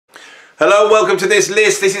Hello, welcome to this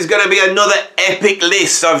list. This is going to be another epic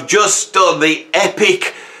list. I've just done the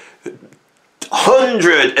epic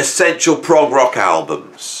 100 essential prog rock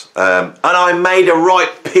albums. And I made a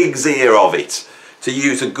right pig's ear of it, to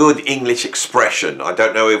use a good English expression. I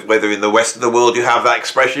don't know whether in the West of the world you have that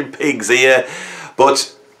expression, pig's ear,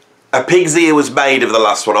 but a pig's ear was made of the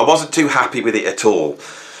last one. I wasn't too happy with it at all.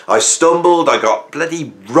 I stumbled, I got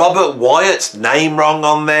bloody Robert Wyatt's name wrong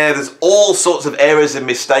on there. There's all sorts of errors and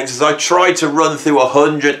mistakes as I tried to run through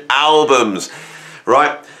 100 albums,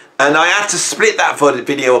 right? And I had to split that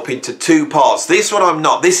video up into two parts. This one I'm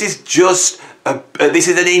not. This is just this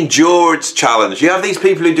is an endurance challenge. You have these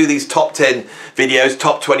people who do these top 10 videos,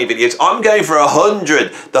 top 20 videos. I'm going for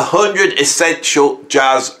 100, the 100 essential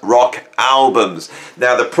jazz rock albums.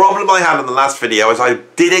 Now the problem I had in the last video is I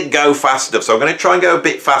didn't go fast enough, so I'm going to try and go a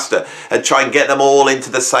bit faster and try and get them all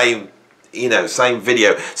into the same, same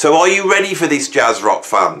video. So are you ready for this, jazz rock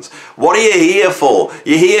fans? What are you here for?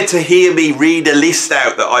 You're here to hear me read a list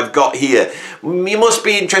out that I've got here. You must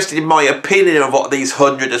be interested in my opinion of what these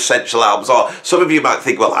 100 essential albums are. Some of you might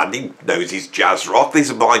think, well, Andy knows his jazz rock.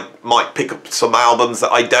 These are might pick up some albums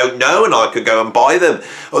that I don't know and I could go and buy them.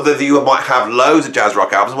 Other of you might have loads of jazz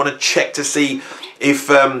rock albums. I want to check to see if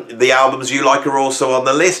the albums you like are also on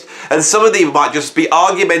the list. And some of them might just be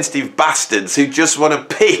argumentative bastards who just want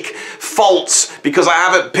to pick faults because I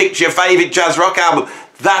haven't picked your favourite jazz rock album.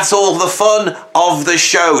 That's all the fun of the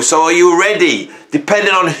show. So are you ready?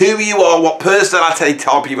 Depending on who you are, what personality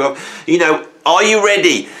type you are, are you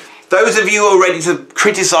ready? Those of you who are ready to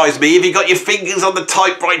criticise me, have you got your fingers on the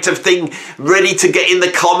typewriter thing ready to get in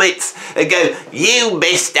the comments and go, you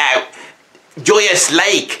missed out Joyous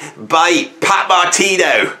Lake by Pat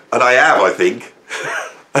Martino? And I have, I think.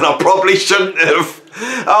 And I probably shouldn't have.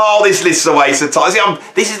 Oh, this list's a waste of time. See,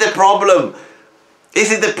 this is the problem. This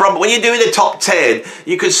is the problem. When you're doing the top 10,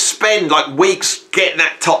 you could spend like weeks getting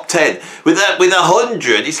that top 10. With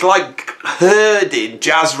 100, it's like herding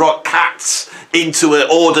jazz rock cats into an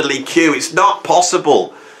orderly queue. It's not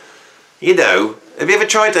possible. Have you ever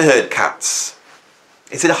tried to herd cats?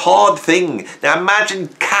 It's a hard thing. Now imagine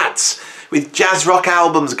cats with jazz rock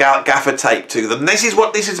albums gaffer taped to them. This is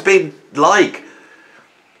what this has been like.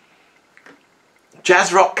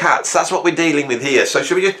 Jazz rock cats, that's what we're dealing with here. So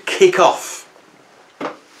should we just kick off?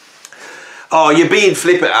 Oh, you're being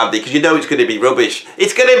flippant, Andy, because you know it's going to be rubbish.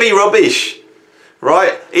 It's going to be rubbish,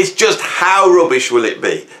 right? It's just how rubbish will it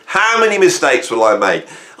be? How many mistakes will I make?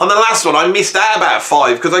 On the last one, I missed out about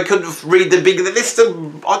 5 because I couldn't read the big of the list.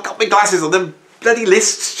 And I got my glasses on, the bloody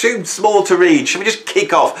list's too small to read. Should we just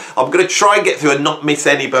kick off? I'm going to try and get through and not miss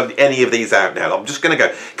any of these out now. I'm just going to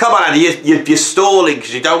go. Come on, Andy, you're stalling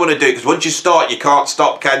because you don't want to do it, because once you start, you can't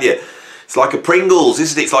stop, can you? It's like a Pringles,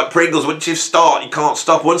 isn't it? It's like Pringles. Once you start, you can't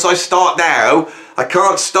stop. Once I start now, I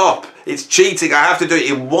can't stop. It's cheating. I have to do it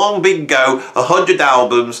in one big go, 100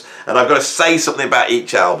 albums, and I've got to say something about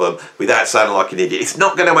each album without sounding like an idiot. It's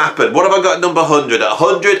not going to happen. What have I got at number 100? At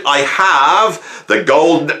 100, I have The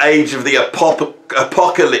Golden Age of the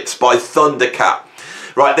Apocalypse by Thundercat.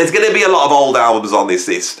 Right, there's going to be a lot of old albums on this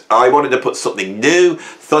list. I wanted to put something new.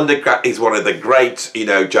 Thundercat is one of the great,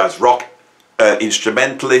 jazz rock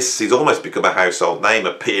instrumentalists. He's almost become a household name,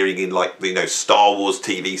 appearing in Star Wars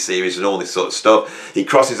TV series and all this sort of stuff. He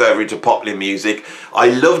crosses over into popular music. I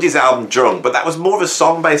loved his album Drunk, but that was more of a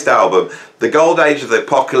song-based album. The Golden Age of the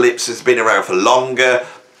Apocalypse has been around for longer.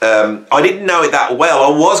 I didn't know it that well.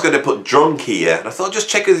 I was going to put Drunk here, and I thought, just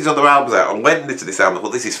check these other albums out. And went into this album, I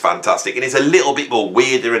thought, this is fantastic, and it's a little bit more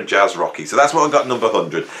weirder and jazz rocky. So that's what I got number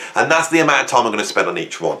 100, and that's the amount of time I'm going to spend on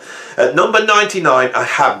each one. At number 99, I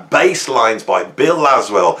have Bass Lines by Bill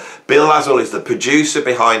Laswell. Bill Laswell is the producer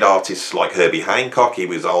behind artists like Herbie Hancock. He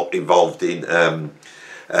was involved in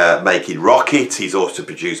making Rocket. He's also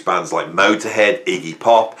produced bands like Motorhead, Iggy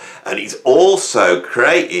Pop, and he's also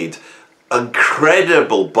created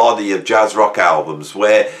incredible body of jazz rock albums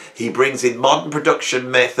where he brings in modern production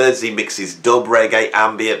methods. He mixes dub, reggae,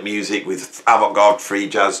 ambient music with avant-garde free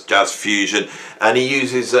jazz fusion, and he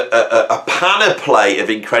uses a panoply of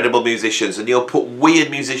incredible musicians, and he'll put weird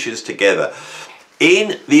musicians together.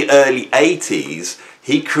 In the early 80s,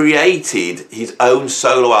 he created his own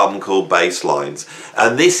solo album called Bass Lines,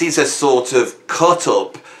 and this is a sort of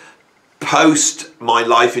cut-up post My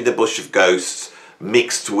Life in the Bush of Ghosts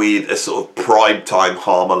mixed with a sort of prime-time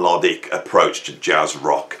harmonic approach to jazz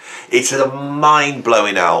rock. It's a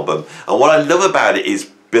mind-blowing album, and what I love about it is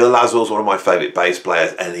Bill Laswell's one of my favourite bass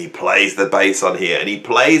players, and he plays the bass on here, and he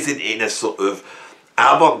plays it in a sort of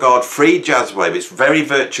avant-garde free jazz wave. It's very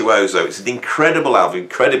virtuoso. It's an incredible album,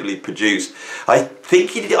 incredibly produced. I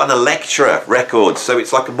think he did it on Elektra Records, so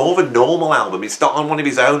it's like more of a normal album. It's not on one of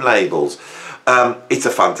his own labels. It's a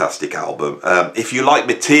fantastic album. If you like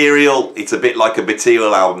Material, it's a bit like a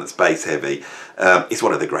Material album that's bass heavy. It's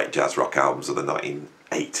one of the great jazz rock albums of the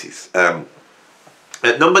 1980s.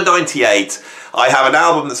 At number 98, I have an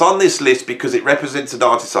album that's on this list because it represents an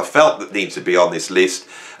artist I felt that needs to be on this list,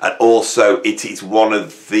 and also it is one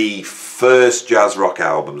of the first jazz rock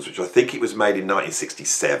albums, which I think it was made in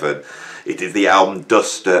 1967. It is the album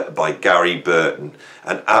Duster by Gary Burton,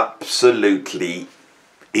 an absolutely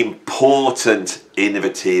important,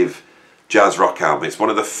 innovative jazz rock album. It's one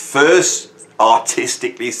of the first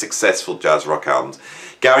artistically successful jazz rock albums.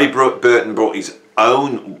 Gary Burton brought his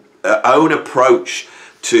own approach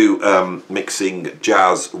to mixing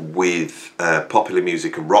jazz with popular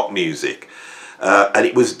music and rock music, and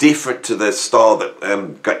it was different to the style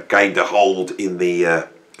that gained a hold in the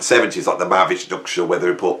 70s, like the Mavish Knuckshall, Weather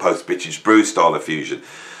Report, Post British Brew style of fusion.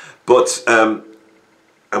 But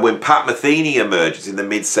and when Pat Metheny emerges in the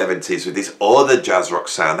mid-70s with this other jazz rock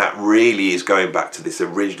sound, that really is going back to this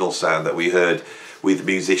original sound that we heard with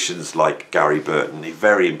musicians like Gary Burton, a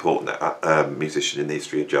very important musician in the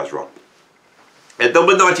history of jazz rock. At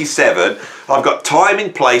number 97, I've got Time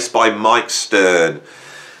and Place by Mike Stern.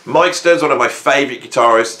 Mike Stern's one of my favourite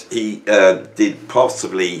guitarists. He did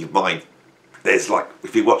possibly there's like,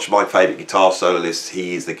 if you watch my favourite guitar solo list,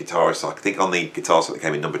 he is the guitarist, I think, on the guitar solo that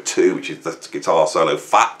came in number 2, which is the guitar solo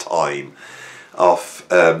Fat Time off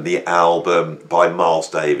the album by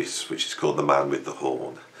Miles Davis, which is called The Man with the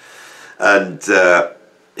Horn. And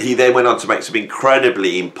he then went on to make some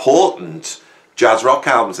incredibly important jazz rock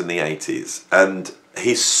albums in the 80s, and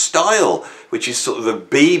his style, which is sort of a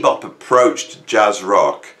bebop approach to jazz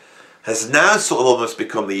rock, has now sort of almost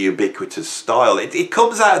become the ubiquitous style. It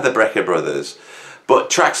comes out of the Brecker Brothers, but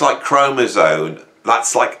tracks like Chromosome,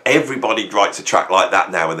 that's like everybody writes a track like that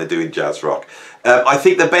now when they're doing jazz rock. I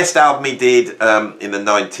think the best album he did in the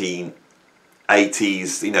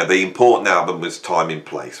 1980s, you know, the important album was Time and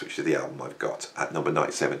Place, which is the album I've got at number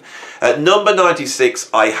 97. At number 96,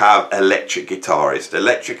 I have Electric Guitarist.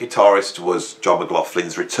 Electric Guitarist was John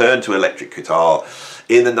McLaughlin's return to electric guitar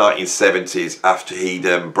in the 1970s after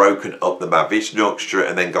he'd broken up the Mahavishnu Orchestra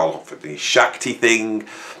and then gone off for the Shakti thing.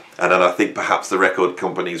 And then I think perhaps the record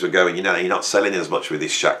companies were going, you know, you're not selling as much with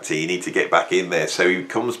this Shakti, you need to get back in there. So he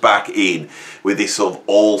comes back in with this sort of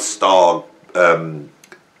all-star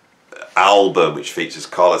album, which features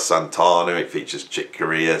Carlos Santana, it features Chick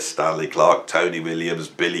Corea, Stanley Clarke, Tony Williams,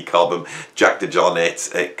 Billy Cobham, Jack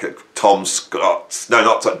DeJohnette, Tom Scott, no,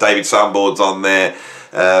 not David Sanborn's on there,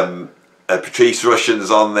 Patrice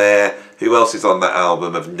Rushen's on there. Who else is on that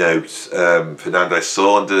album of note? Fernando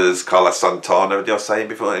Saunders, Carlos Santana, did I say him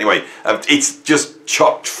before? Anyway, it's just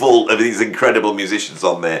chock full of these incredible musicians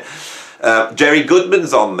on there. Jerry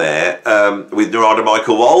Goodman's on there with Narada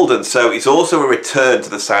Michael Walden, so it's also a return to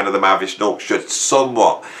the sound of the Mahavishnu Orchestra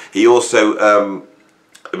somewhat. He also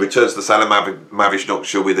returns to the sound of Mahavishnu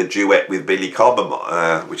Orchestra with a duet with Billy Cobham,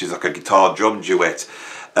 which is like a guitar drum duet.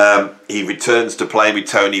 He returns to playing with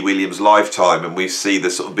Tony Williams' Lifetime, and we see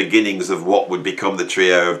the sort of beginnings of what would become the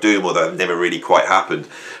Trio of Doom, although it never really quite happened.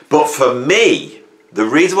 But for me, the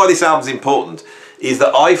reason why this album's important is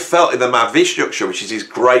that I felt in the Mahavishnu Orchestra, which is his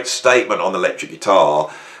great statement on electric guitar,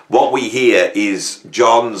 what we hear is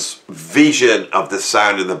John's vision of the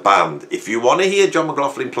sound of the band. If you want to hear John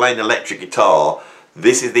McLaughlin playing electric guitar,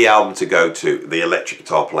 this is the album to go to. The electric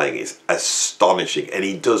guitar playing is astonishing, and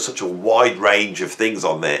he does such a wide range of things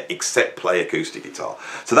on there except play acoustic guitar.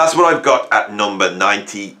 So that's what I've got at number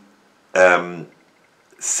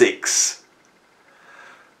 96.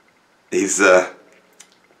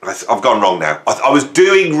 I've gone wrong now. I was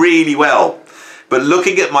doing really well, but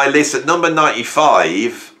looking at my list at number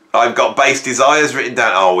 95, I've got Bass Desires written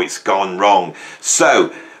down. Oh, it's gone wrong.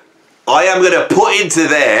 So I am going to put into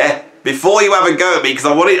there, before you have a go at me, because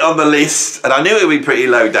I want it on the list, and I knew it would be pretty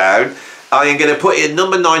low down, I am going to put in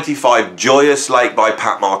number 95, Joyous Lake by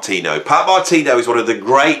Pat Martino. Pat Martino is one of the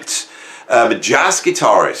great jazz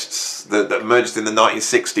guitarists that emerged in the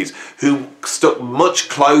 1960s, who stuck much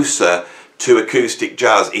closer to acoustic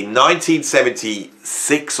jazz. In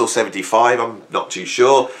 1976 or 75, I'm not too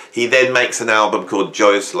sure, he then makes an album called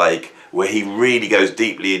Joyous Lake, where he really goes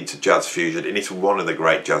deeply into jazz fusion, and it's one of the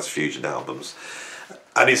great jazz fusion albums.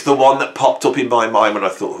 And it's the one that popped up in my mind when I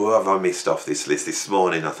thought, who have I missed off this list this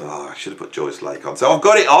morning? I thought, oh, I should have put Joyce Lake on. So I've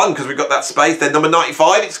got it on because we've got that space. Then number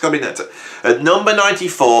 95, it's coming at number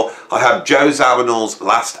 94, I have Joe Zawinul's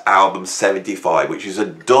last album, 75, which is a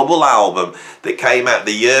double album that came out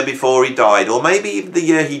the year before he died, or maybe even the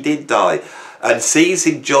year he did die, and sees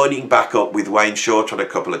him joining back up with Wayne Shorter on a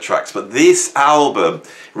couple of tracks. But this album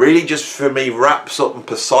really just, for me, wraps up and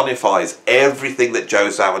personifies everything that Joe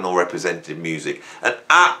Zawinul represented in music. An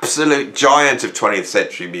absolute giant of 20th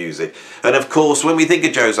century music. And of course, when we think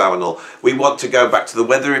of Joe Zawinul, we want to go back to the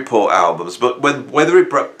Weather Report albums. But when Weather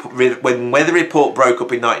Report broke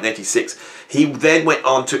up in 1986, he then went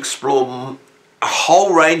on to explore a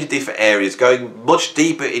whole range of different areas, going much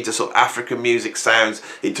deeper into sort of African music sounds,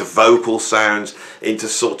 into vocal sounds, into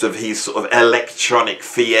sort of his sort of electronic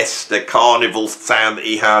fiesta carnival sound that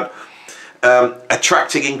he had,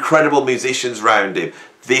 attracting incredible musicians around him.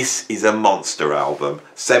 This is a monster album,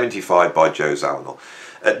 75 by Joe Zawinul.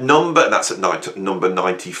 That's at number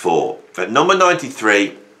 94. At number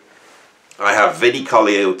 93, I have Vinnie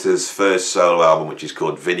Colaiuta's first solo album, which is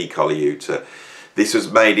called Vinnie Colaiuta. This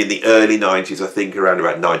was made in the early 90s, I think around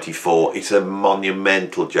about 94. It's a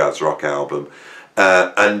monumental jazz rock album.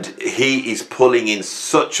 And he is pulling in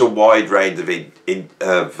such a wide range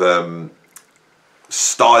of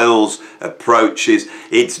styles, approaches.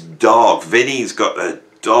 It's dark. Vinny's got a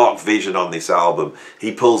dark vision on this album.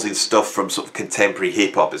 He pulls in stuff from sort of contemporary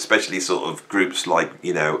hip-hop, especially sort of groups like,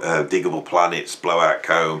 you know, Diggable Planets, Blowout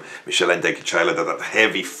Comb, Michel Ndegeocello. There's that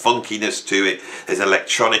heavy funkiness to it. There's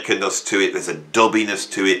electronica-ness to it. There's a dubbiness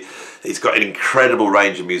to it. It's got an incredible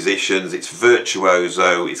range of musicians. It's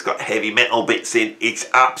virtuoso. It's got heavy metal bits in. It's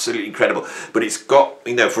absolutely incredible. But it's got,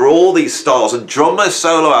 you know, for all these styles, and drummer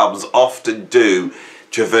solo albums often do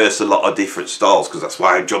traverse a lot of different styles because that's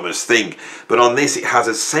why drummers think. But on this, it has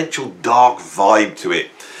a essential dark vibe to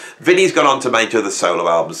it. Vinny's gone on to make other solo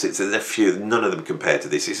albums since. There's a few, none of them compared to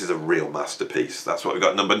this. This is a real masterpiece. That's what we've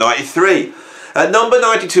got. Number 93. At number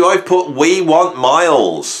 92, I've put We Want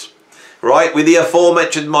Miles, right, with the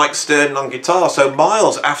aforementioned Mike Stern on guitar. So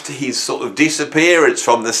Miles, after his sort of disappearance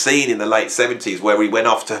from the scene in the late 70s, where he went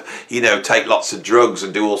off to, you know, take lots of drugs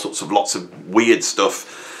and do all sorts of lots of weird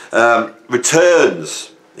stuff, returns.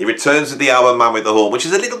 He returns with the album Man with the Horn, which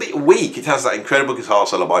is a little bit weak. It has that incredible guitar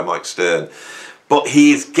solo by Mike Stern, but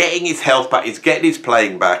he's getting his health back, he's getting his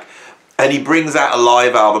playing back, and he brings out a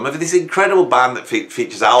live album of this incredible band that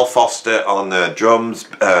features Al Foster on drums,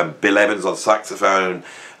 Bill Evans on saxophone,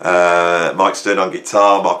 Mike Stern on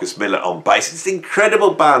guitar, Marcus Miller on bass. It's an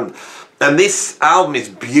incredible band. And this album is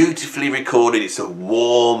beautifully recorded. It's a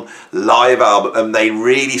warm live album, and they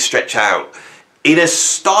really stretch out in a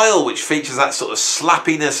style which features that sort of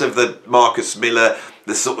slappiness of the Marcus Miller,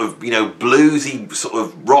 the sort of, you know, bluesy sort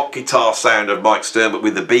of rock guitar sound of Mike Stern, but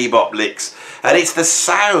with the bebop licks. And it's the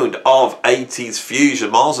sound of 80s fusion.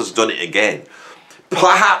 Miles has done it again.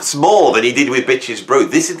 Perhaps more than he did with Bitches Brew.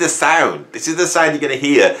 This is the sound. This is the sound you're going to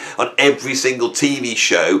hear on every single TV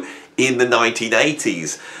show in the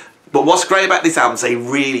 1980s. But what's great about this album is they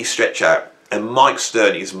really stretch out. And Mike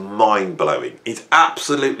Stern is mind-blowing. It's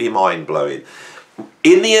absolutely mind-blowing.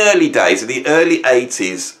 In the early days, in the early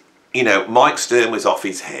 80s, you know, Mike Stern was off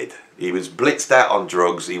his head. He was blitzed out on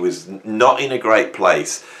drugs. He was not in a great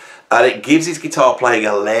place. And it gives his guitar playing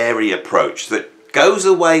a Larry approach that goes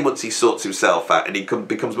away once he sorts himself out, and he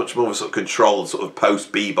becomes much more of a sort of controlled sort of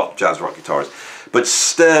post-bebop jazz rock guitarist. But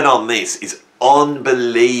Stern on this is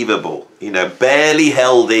unbelievable. You know, barely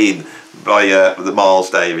held in by the Miles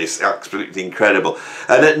Davis. Absolutely incredible.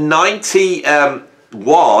 And at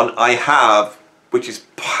 91, I have, which is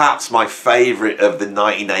perhaps my favourite of the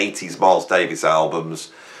 1980s Miles Davis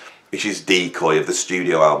albums, which is Decoy, of the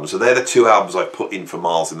studio albums. So they're the two albums I've put in for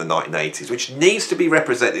Miles in the 1980s, which needs to be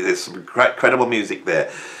represented. There's some incredible music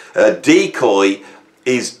there. Decoy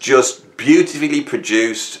is just beautifully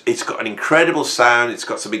produced. It's got an incredible sound. It's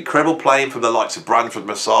got some incredible playing from the likes of Branford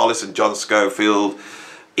Marsalis and John Scofield.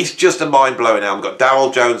 It's just a mind-blowing album. Got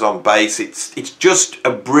Darryl Jones on bass. It's just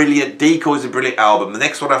a brilliant, Decoy's a brilliant album. The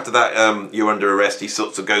next one after that, You're Under Arrest, he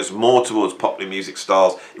sort of goes more towards popular music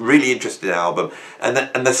styles. Really interesting album.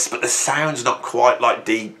 But the sound's not quite like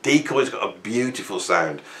Decoy's got a beautiful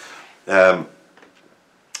sound. So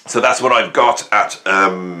that's what I've got at,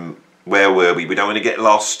 where were we? We don't want to get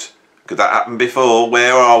lost, because that happened before.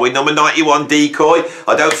 Where are we? Number 91, Decoy.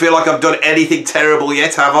 I don't feel like I've done anything terrible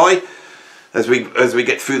yet, have I? As we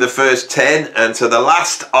get through the first 10, and so the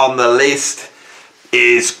last on the list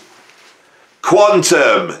is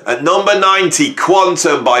Quantum. At number 90,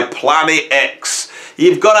 Quantum by Planet X.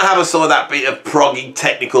 You've got to have a sort of that bit of proggy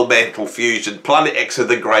technical metal fusion. Planet X are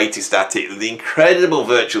the greatest at it. The incredible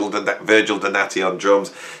Virgil Donati on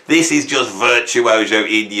drums. This is just virtuoso,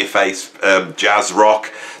 in-your-face jazz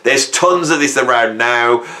rock. There's tons of this around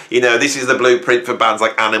now. You know, this is the blueprint for bands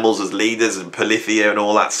like Animals as Leaders and Polyphia and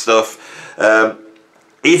all that stuff.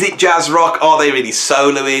 Is it jazz rock? Are they really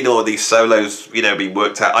soloing, or are these solos, you know, being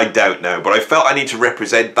worked out? I don't know, but I felt I need to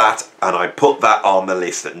represent that, and I put that on the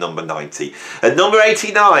list at number 90. At number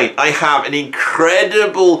 89, I have an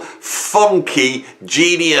incredible, funky,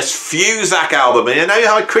 genius Fuzak album. And I know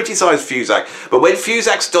how I criticise Fuzak, but when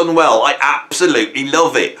Fuzak's done well, I absolutely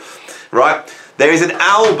love it, right? There is an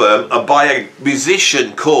album by a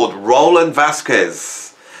musician called Roland Vasquez.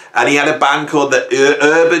 And he had a band called the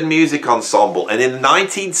Urban Music Ensemble. And in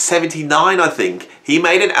 1979, I think, he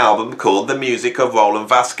made an album called The Music of Roland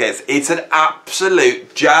Vasquez. It's an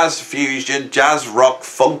absolute jazz fusion, jazz rock,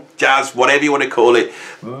 funk jazz, whatever you want to call it,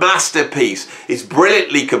 masterpiece. It's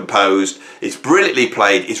brilliantly composed, it's brilliantly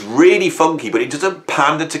played, it's really funky, but it doesn't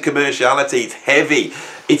pander to commerciality. It's heavy.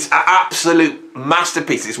 It's an absolute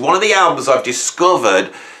masterpiece. It's one of the albums I've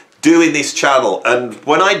discovered doing this channel. And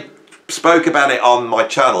when I spoke about it on my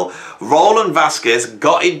channel, Roland Vasquez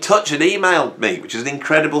got in touch and emailed me, which is an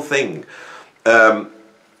incredible thing.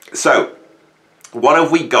 So what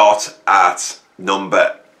have we got at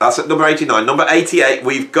that's at number 89. Number 88,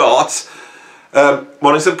 we've got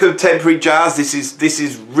one of some contemporary jazz. This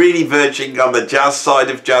is really verging on the jazz side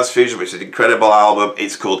of jazz fusion, which is an incredible album.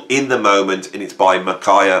 It's called In the Moment, and it's by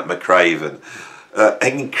Makaya McCraven.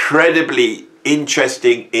 An incredibly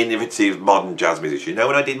interesting, innovative, modern jazz musician. You know,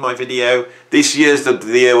 when I did my video, this year's the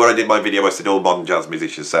year where I did my video, I said all modern jazz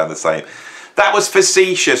musicians sound the same. That was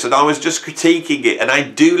facetious, and I was just critiquing it. And I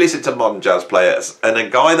do listen to modern jazz players, and a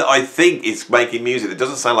guy that I think is making music that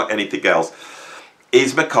doesn't sound like anything else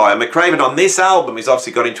is Makaya McCraven. On this album, he's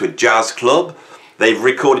obviously got into a jazz club. They've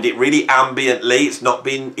recorded it really ambiently. It's not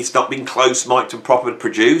been close mic'd and properly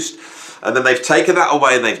produced. And then they've taken that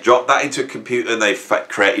away and they've dropped that into a computer, and they've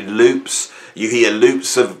created loops. You hear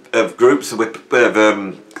loops of groups with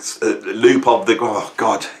loop of the, oh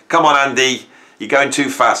God, come on Andy, you're going too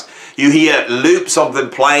fast. You hear loops of them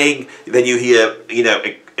playing, then you hear, you know,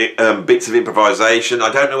 bits of improvisation.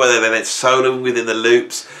 I don't know whether then it's soloing within the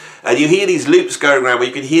loops. And you hear these loops going around where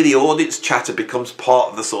you can hear the audience chatter becomes part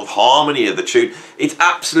of the sort of harmony of the tune. It's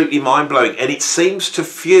absolutely mind-blowing, and it seems to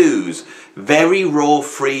fuse very raw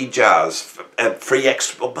free jazz,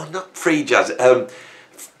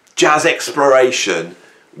 jazz exploration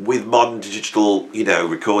with modern digital, you know,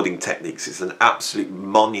 recording techniques. It's an absolute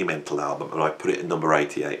monumental album, and I put it at number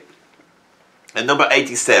 88. At number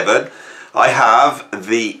 87, I have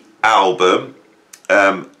the album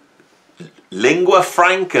Lingua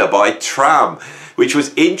Franca by Tram, which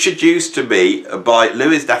was introduced to me by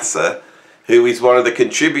Louis Dassler, who is one of the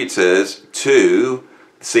contributors to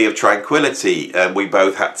Sea of Tranquility, and we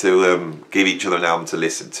both had to give each other an album to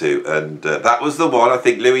listen to, and that was the one. I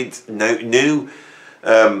think Louis knew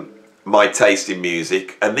my taste in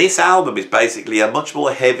music, and this album is basically a much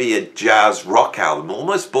more heavier jazz rock album,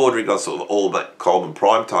 almost bordering on sort of Albert Coleman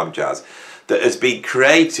primetime jazz, that has been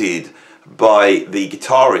created by the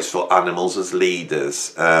guitarist for Animals as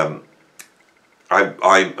Leaders. And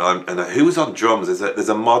who was on drums? There's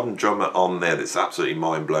a modern drummer on there that's absolutely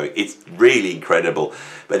mind-blowing. It's really incredible,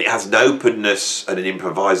 but it has an openness and an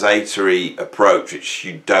improvisatory approach which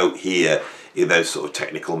you don't hear in those sort of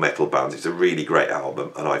technical metal bands. It's a really great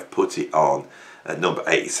album, and I've put it on at number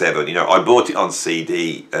 87. You know, I bought it on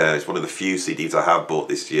CD. It's one of the few CDs I have bought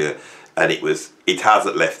this year, and it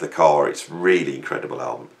hasn't left the car. It's a really incredible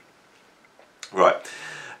album. Right.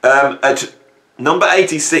 At number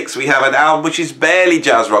 86, we have an album which is barely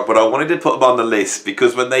jazz rock, but I wanted to put them on the list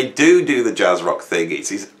because when they do the jazz rock thing,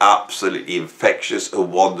 it is absolutely infectious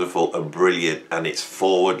and wonderful and brilliant, and it's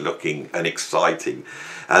forward-looking and exciting.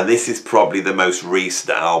 And this is probably the most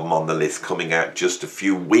recent album on the list, coming out just a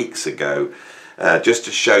few weeks ago, just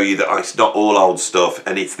to show you that it's not all old stuff,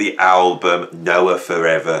 and it's the album Noah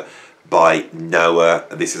Forever by Noah.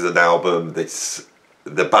 This is an album that's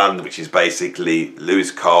the band, which is basically Lewis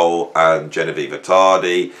Cole and Genevieve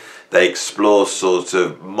Tardy. They explore sort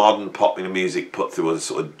of modern popular music put through a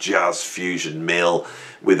sort of jazz fusion mill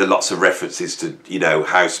with lots of references to, you know,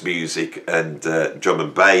 house music and drum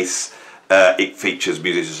and bass. It features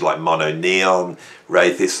musicians like Mono Neon,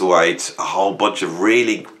 Ray Thistlethwaite, a whole bunch of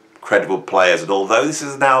really credible players. And although this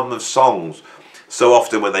is an album of songs, so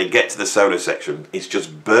often when they get to the solo section, it's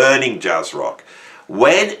just burning jazz rock.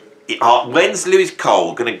 When's Lewis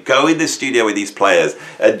Cole going to go in the studio with these players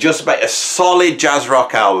and just make a solid jazz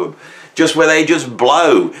rock album? just where they just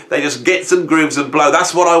blow. They just get some grooves and blow.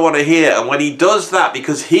 That's what I want to hear. And when he does that,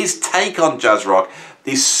 because his take on jazz rock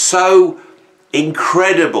is so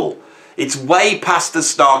incredible. It's way past the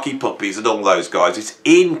Snarky Puppies and all those guys. It's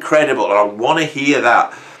incredible, and I want to hear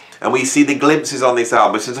that. And we see the glimpses on this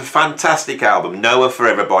album. It's a fantastic album, Noah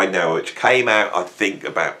Forever by Noah, which came out, I think,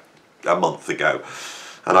 about a month ago.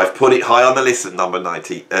 And I've put it high on the list at number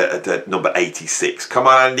 86. Come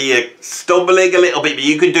on, Andy, you're stumbling a little bit, but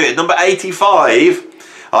you can do it. Number 85,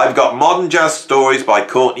 I've got Modern Jazz Stories by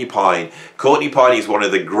Courtney Pine. Courtney Pine is one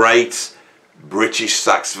of the great British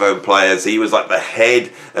saxophone players. He was like the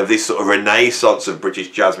head of this sort of renaissance of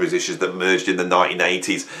British jazz musicians that emerged in the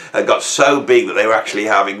 1980s and got so big that they were actually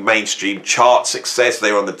having mainstream chart success.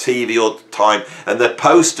 They were on the TV all the time, and the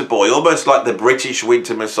poster boy, almost like the British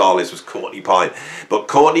Wynton Marsalis, was Courtney Pine. But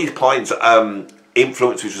Courtney Pine's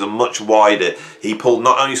influence, which was a much wider, he pulled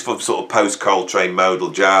not only from sort of post-Coltrane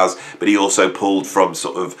modal jazz, but he also pulled from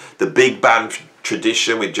sort of the big band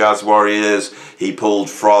tradition with Jazz Warriors. He pulled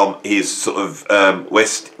from his sort of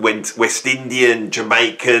West Indian,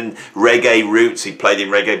 Jamaican reggae roots. He played in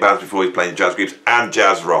reggae bands before he played in jazz groups, and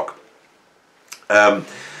jazz rock. I'd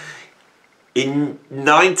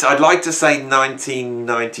like to say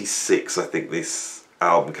 1996, I think this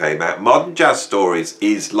album came out. Modern Jazz Stories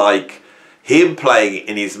is like him playing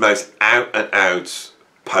in his most out and out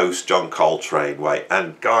post John Coltrane way,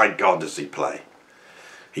 and God does he play.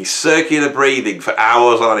 He's circular breathing for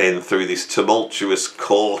hours on end through this tumultuous,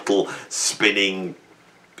 chordal, spinning,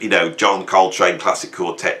 you know, John Coltrane classic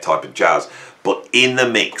quartet type of jazz. But in the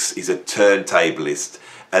mix is a turntablist,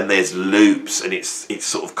 and there's loops, and it's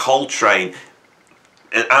sort of Coltrane.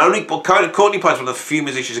 And Courtney Pine's one of the few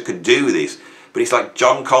musicians who could do this, but it's like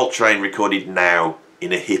John Coltrane recorded now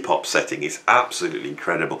in a hip-hop setting. It's absolutely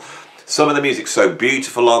incredible. Some of the music's so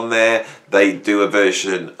beautiful on there. They do a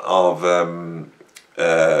version of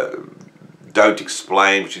Don't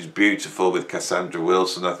Explain, which is beautiful, with Cassandra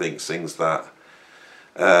Wilson, I think, sings that.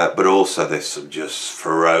 But also there's some just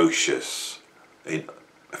ferocious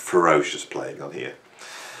playing on here.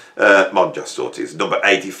 Modern Jazz Stories, number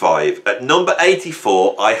 85. At number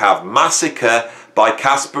 84, I have Massacre by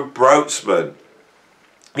Casper Brotzmann.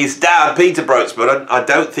 His dad, Peter Brotzmann, I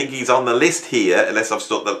don't think he's on the list here, unless I've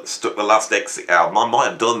stuck the Last Exit album. I might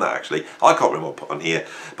have done that, actually. I can't remember what I put on here.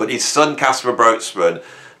 But his son, Casper Brotzmann,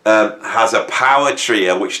 has a power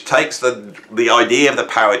trio which takes the idea of the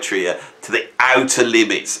power trio to the outer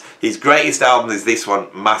limits. His greatest album is this one,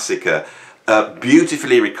 Massacre.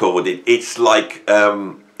 Beautifully recorded. It's like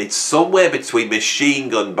it's somewhere between Machine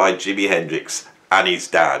Gun by Jimi Hendrix and his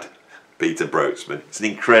dad, Peter Brotzmann. It's an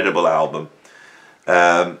incredible album.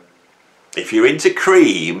 If you're into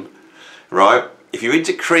Cream, right? If you're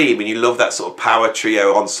into Cream and you love that sort of power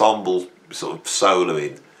trio ensemble sort of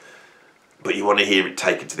soloing, but you want to hear it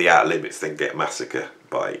taken to the outer limits, then get Massacre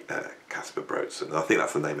by Casper Brotzmann. I think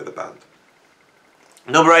that's the name of the band.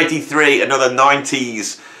 Number 83, another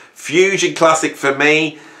 90s fusion classic for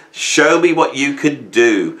me, Show Me What You Can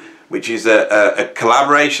Do, which is a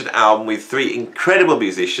collaboration album with three incredible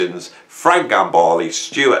musicians, Frank Gambale,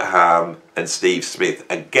 Stuart Hamm and Steve Smith.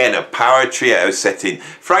 Again, a power trio setting.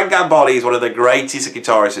 Frank Gambale is one of the greatest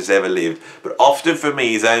guitarists that's ever lived, but often for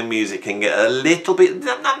me his own music can get a little bit,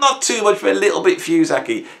 not too much, but a little bit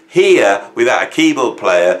Fusacky. Here, without a keyboard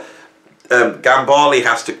player, Gambale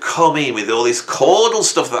has to come in with all this chordal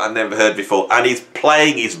stuff that I've never heard before, and his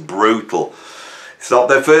playing is brutal. It's not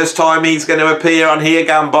the first time he's going to appear on here,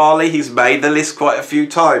 Gambale. He's made the list quite a few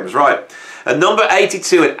times. Right. At number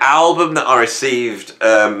 82, an album that I received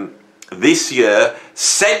this year,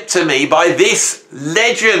 sent to me by this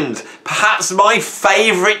legend, perhaps my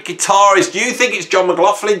favourite guitarist. You think it's John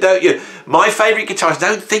McLaughlin, don't you? My favourite guitarist,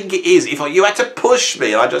 don't think it is. If you had to push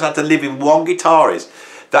me and I just had to live in one guitarist,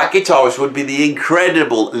 that guitarist would be the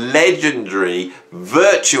incredible, legendary,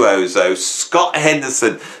 virtuoso Scott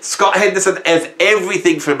Henderson. Scott Henderson has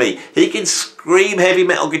everything for me. He can scream heavy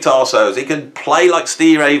metal guitar solos. He can play like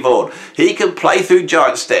Stevie Ray Vaughan. He can play through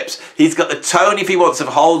giant steps. He's got the tone, if he wants, of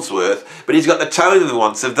Holdsworth, but he's got the tone of the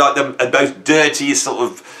ones of like the most dirtiest sort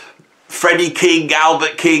of Freddie King,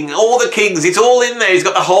 Albert King, all the Kings. It's all in there. He's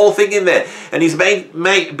got the whole thing in there. And he's been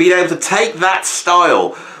able to take that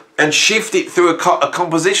style and shift it through a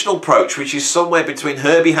compositional approach, which is somewhere between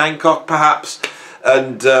Herbie Hancock, perhaps,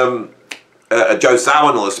 and Joe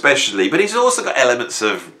Zawinul especially. But he's also got elements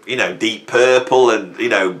of, you know, Deep Purple and, you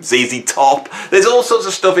know, ZZ Top. There's all sorts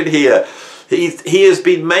of stuff in here. He has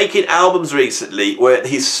been making albums recently where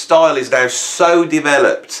his style is now so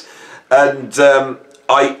developed, and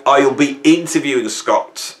I'll be interviewing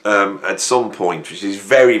Scott at some point, which is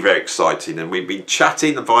very, very exciting. And we've been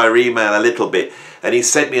chatting via email a little bit. And he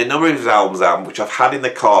sent me a number of his albums out, which I've had in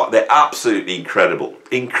the car. They're absolutely incredible.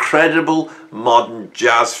 Incredible modern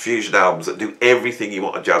jazz fusion albums that do everything you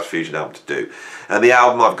want a jazz fusion album to do. And the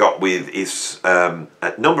album I've got with is,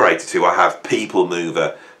 at number 82, I have People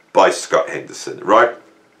Mover by Scott Henderson, right?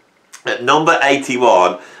 At number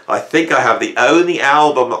 81, I think I have the only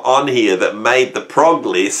album on here that made the prog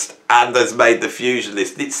list and has made the fusion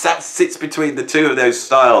list. It sits between the two of those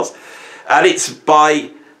styles. And it's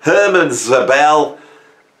by Herman Zabel,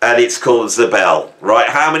 and it's called Zabel, right?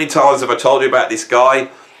 How many times have I told you about this guy?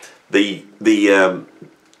 The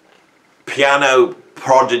piano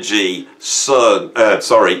prodigy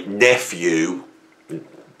nephew.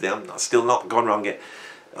 I'm still not gone wrong yet.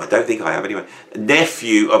 I don't think I have anyway.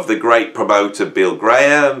 Nephew of the great promoter Bill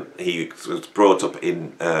Graham. He was brought up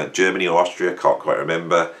in Germany or Austria, can't quite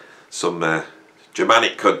remember, some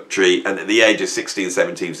Germanic country, and at the age of 16,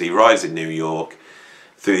 17 he arrives in New York.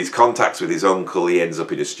 Through his contacts with his uncle, he ends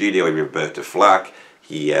up in a studio with Roberta Flack.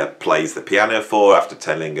 He plays the piano for her after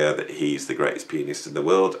telling her that he's the greatest pianist in the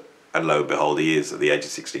world. And lo and behold, he is at the age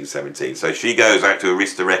of 16, 17. So she goes out to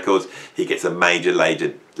Arista Records. He gets a major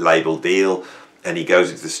label deal. And he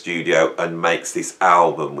goes into the studio and makes this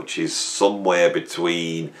album, which is somewhere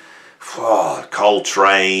between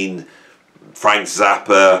Coltrane, Frank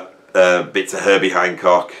Zappa, bits of Herbie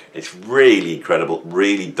Hancock. It's really incredible,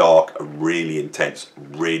 really dark, really intense,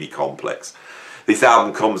 really complex. This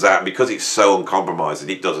album comes out, and because it's so uncompromising,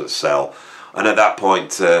 it doesn't sell. And at that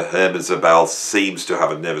point, Herman Zabel seems to have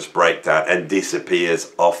a nervous breakdown and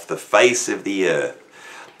disappears off the face of the earth.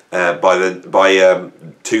 By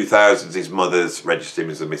 2000s, his mother's registered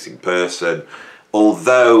him as a missing person.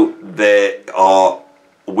 Although there are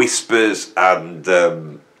whispers and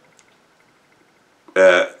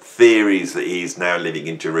theories that he's now living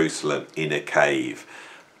in Jerusalem in a cave.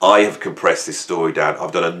 I have compressed this story down.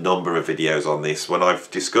 I've done a number of videos on this. When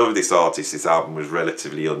I've discovered this artist, this album was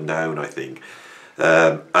relatively unknown, I think.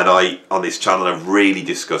 And I, on this channel, have really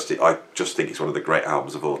discussed it. I just think it's one of the great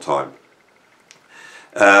albums of all time.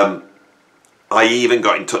 I even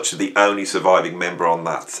got in touch with the only surviving member on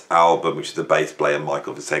that album, which is the bass player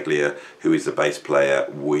Michael Viseglia, who is the bass player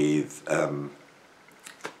with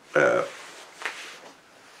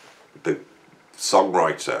the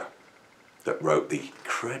songwriter that wrote the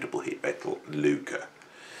incredible hit metal Luca.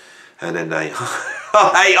 And then they, I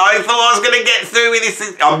thought I was going to get through with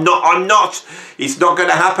this. I'm not. It's not going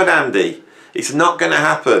to happen, Andy. It's not going to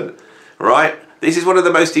happen, right? This is one of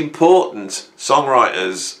the most important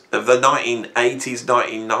songwriters of the 1980s,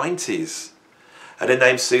 1990s. And her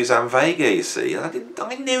name's Suzanne Vega, you see.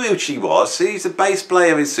 I knew who she was. She's the bass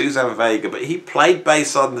player is Suzanne Vega, but he played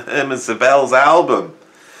bass on Herman Zabel's album.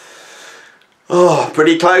 Oh,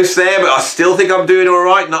 pretty close there, but I still think I'm doing all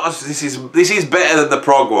right. This is better than the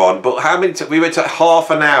prog one. But how many? We went to half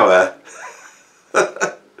an hour.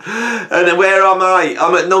 And where am I?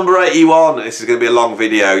 I'm at number 81. This is going to be a long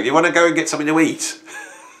video. You want to go and get something to eat?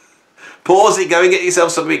 Pause it. Go and get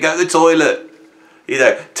yourself something. Go to the toilet. You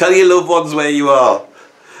know, tell your loved ones where you are.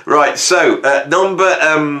 Right. So at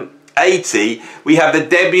number 80, we have the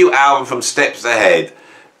debut album from Steps Ahead,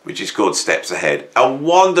 which is called Steps Ahead. A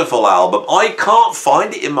wonderful album. I can't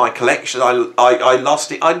find it in my collection. I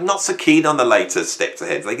lost it. I'm not so keen on the later Steps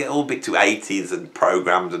Ahead. They get all a bit too 80s and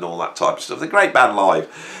programmed and all that type of stuff. They're a great band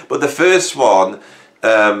live. But the first one,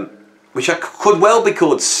 which could well be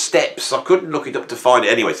called Steps. I couldn't look it up to find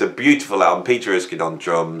it. Anyway, it's a beautiful album. Peter Erskine on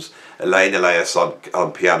drums, Elaine Elias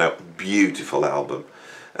on piano. Beautiful album.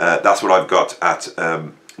 That's what I've got at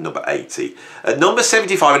number 80. At number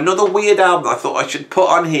 75, another weird album I thought I should put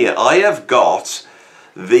on here. I have got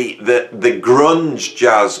the grunge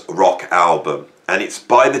jazz rock album, and it's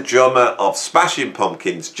by the drummer of Smashing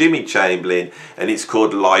Pumpkins, Jimmy Chamberlin, and it's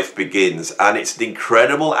called Life Begins. And it's an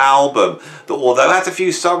incredible album that, although it has a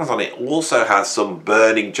few songs on it, also has some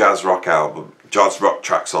burning jazz rock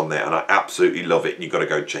tracks on there, and I absolutely love it, and you've got to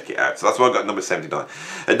go and check it out. So that's why I've got number 79.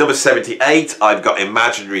 At number 78, I've got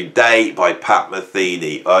Imaginary Day by Pat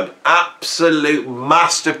Metheny, an absolute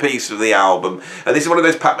masterpiece of the album. And this is one of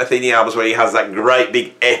those Pat Metheny albums where he has that great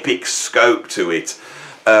big epic scope to it.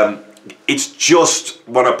 It's just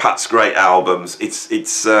one of Pat's great albums.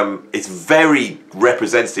 It's very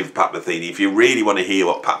representative of Pat Metheny. If you really want to hear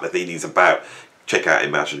what Pat Metheny's about, check out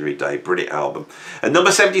Imaginary Day, brilliant album. At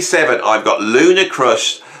number 77, I've got Lunar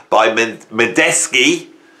Crush by Medeski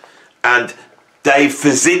and Dave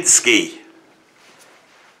Fizinski.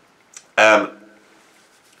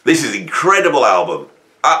 This is an incredible album.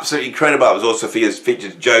 absolutely incredible. It was also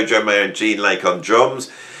featured Jojo Mayer and Gene Lake on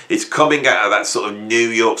drums. It's coming out of that sort of New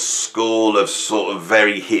York school of sort of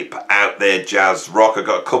very hip, out there jazz rock. I've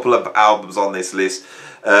got a couple of albums on this list.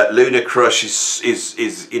 Luna Crush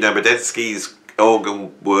is you know, Medeski's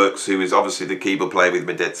organ works, who is obviously the keyboard player with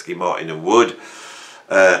Medeski, Martin and Wood,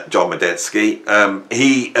 John Medeski.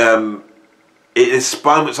 There's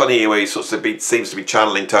moments on here where he sort of seems to be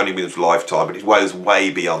channeling Tony Williams' Lifetime, but it goes way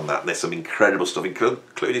beyond that. And there's some incredible stuff,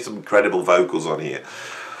 including some incredible vocals on here.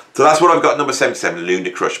 So that's what I've got. Number 77,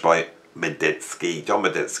 Luna Crush by Medeski, John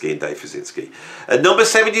Medeski and Dave Fizinski. At number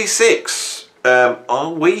 76,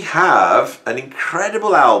 we have an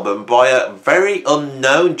incredible album by a very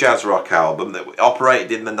unknown jazz rock album that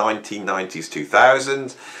operated in the 1990s,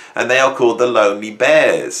 2000s, and they are called The Lonely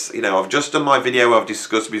Bears. You know, I've just done my video where I've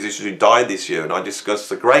discussed musicians who died this year, and I discussed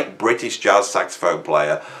the great British jazz saxophone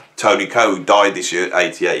player Tony Coe, who died this year at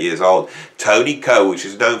 88 years old. Tony Coe, which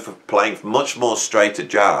is known for playing much more straighter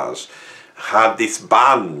jazz, had this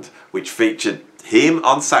band which featured him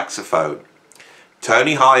on saxophone,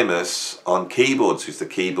 Tony Hymas on keyboards, who's the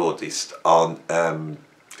keyboardist on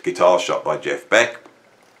Guitar Shop by Jeff Beck,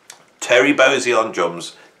 Terry Bozzio on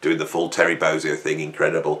drums, doing the full Terry Bozzio thing,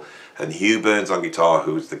 incredible, and Hugh Burns on guitar,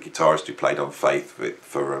 who was the guitarist who played on Faith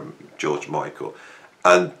for George Michael.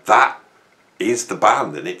 And that is the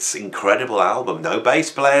band, and it's an incredible album. No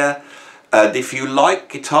bass player, and if you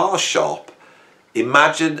like Guitar Shop,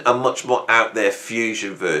 imagine a much more out there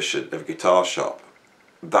fusion version of Guitar Shop.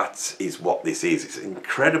 That is what this is. It's an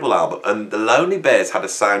incredible album, and the Lonely Bears had a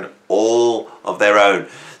sound all of their own.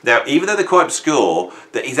 Now, even though they're quite obscure,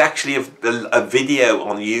 there is actually a video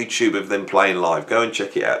on YouTube of them playing live. Go and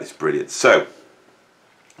check it out, it's brilliant. So,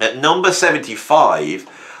 at number 75,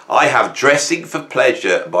 I have Dressing for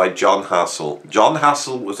Pleasure by Jon Hassell. Jon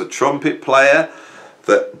Hassell was a trumpet player,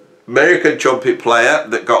 the American trumpet player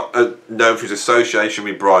that got known for his association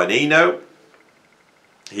with Brian Eno.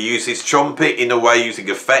 He used his trumpet in a way using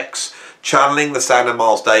effects, channeling the sound of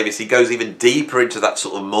Miles Davis. He goes even deeper into that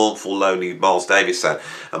sort of mournful, lonely Miles Davis sound.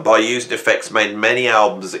 And by using effects, made many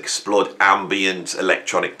albums that explored ambient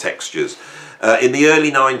electronic textures. In the early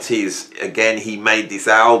 90s, again, he made this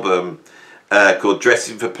album called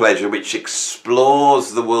Dressing for Pleasure, which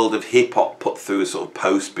explores the world of hip-hop put through a sort of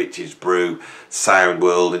post-Bitches Brew sound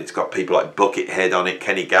world. And it's got people like Buckethead on it.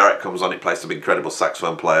 Kenny Garrett comes on it, plays some incredible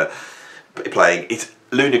saxophone player playing. It's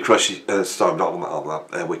Luna Crush, sorry, not on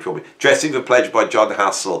that, which one? Dressing for Pleasure by Jon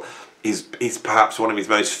Hassell is perhaps one of his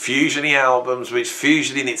most fusiony albums, which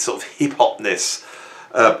fusion in its sort of hip-hopness.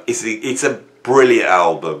 It's a brilliant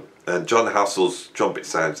album, and Jon Hassell's trumpet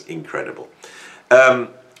sounds incredible.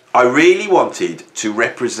 I really wanted to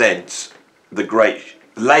represent the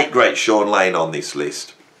late great Sean Lane on this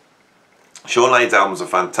list. Sean Lane's albums are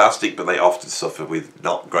fantastic, but they often suffer with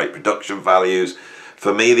not great production values.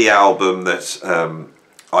 For me, the album that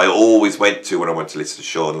I always went to when I went to listen to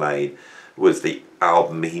Sean Lane was the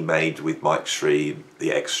album he made with Mike Shreve,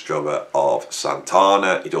 the ex-drummer of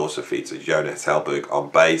Santana. It also features Jonas Hellberg on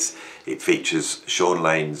bass. It features Sean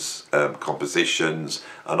Lane's compositions,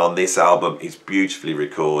 and on this album it's beautifully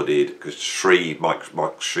recorded because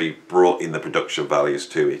Mike Shreve brought in the production values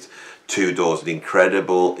to it. Two Doors, an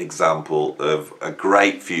incredible example of a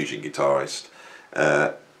great fusion guitarist.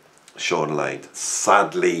 Sean Lane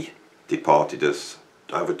sadly departed us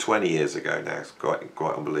over 20 years ago now. It's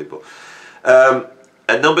quite unbelievable.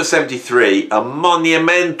 At number 73, a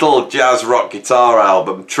monumental jazz rock guitar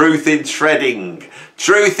album, Truth in Shredding.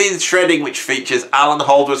 Truth in Shredding, which features Alan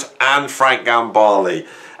Holdworth and Frank Gambale.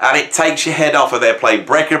 And it takes your head off of there playing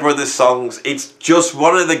Brecker Brothers songs. It's just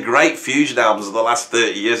one of the great fusion albums of the last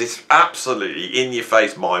 30 years. It's absolutely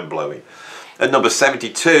in-your-face, mind-blowing. At number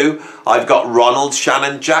 72, I've got Ronald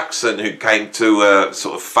Shannon Jackson, who came to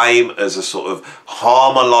sort of fame as a sort of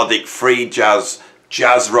harmonic free jazz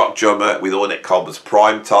rock drummer with Ornette Cobb's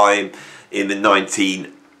Prime Time. In the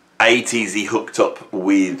 1980s, he hooked up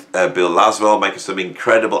with Bill Laswell, making some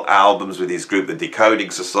incredible albums with his group, the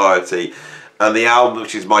Decoding Society. And the album,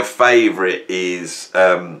 which is my favourite, is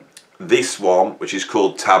this one, which is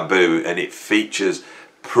called Taboo, and it features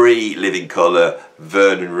pre-Living Colour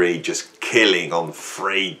Vernon Reid just killing on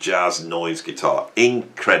free jazz noise guitar.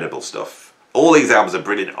 Incredible stuff. All these albums are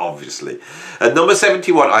brilliant, obviously. At number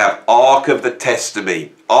 71, I have Ark of the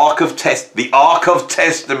Testimony. The Ark of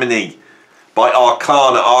Testimony by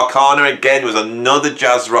Arcana. Arcana, again, was another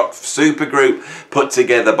jazz rock supergroup put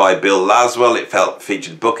together by Bill Laswell. It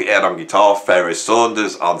featured Buckethead on guitar, Pharoah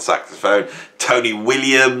Saunders on saxophone, Tony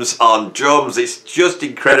Williams on drums. It's just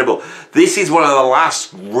incredible. This is one of the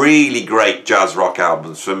last really great jazz rock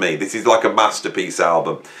albums for me. This is like a masterpiece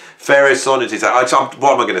album. Pharaoh Saunders is what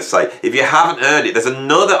am I going to say? If you haven't heard it, there's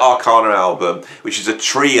another Arcana album, which is a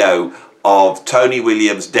trio of Tony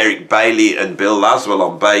Williams, Derek Bailey and Bill Laswell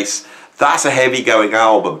on bass. That's a heavy going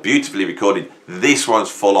album, beautifully recorded. This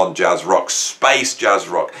one's full on jazz rock, space jazz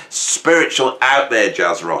rock, spiritual out there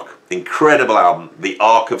jazz rock. Incredible album, The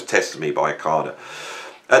Ark of Testimony by Arcana.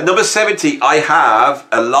 At number 70, I have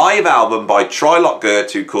a live album by Trilot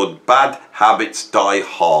Gertu called Bad Habits Die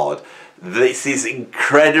Hard. This is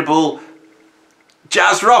incredible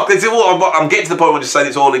jazz rock. This is all, I'm getting to the point where I'm just saying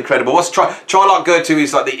it's all incredible. What's Trilot Gertu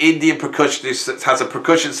is like the Indian percussionist that has a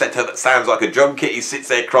percussion setter that sounds like a drum kit. He sits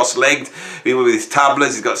there cross-legged with his tablas.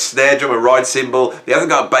 He's got a snare drum, a ride cymbal. He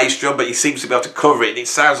hasn't got a bass drum, but he seems to be able to cover it. And it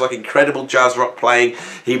sounds like incredible jazz rock playing.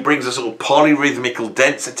 He brings a sort of polyrhythmical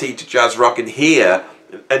density to jazz rock. And here,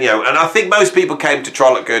 and I think most people came to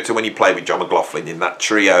Trilot Gertu when he played with John McLaughlin in that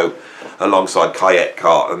trio alongside Kai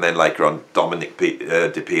Eckhart and then later on Dominic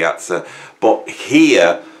De Piazza. But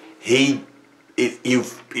here, he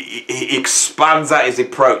expands out his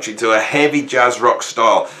approach into a heavy jazz rock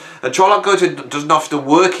style. And Trilot Gertu doesn't often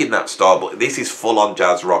work in that style, but this is full-on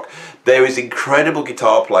jazz rock. There is incredible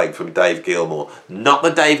guitar playing from Dave Gilmour. Not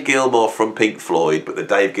the Dave Gilmour from Pink Floyd, but the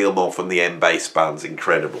Dave Gilmour from the M-Bass band's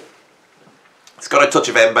incredible. It's got a touch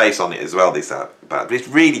of M-Bass on it as well, this band, but it's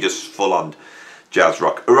really just full-on jazz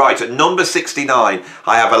rock. Right, at number 69,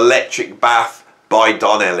 I have Electric Bath by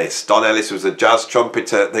Don Ellis. Don Ellis was a jazz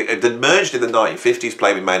trumpeter that merged in the 1950s,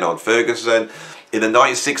 playing with Maynard Ferguson. In the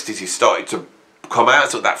 1960s, he started to come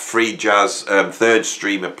out of that free jazz third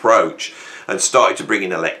stream approach and started to bring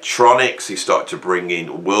in electronics. He started to bring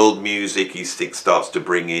in world music. He starts to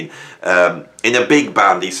bring in a big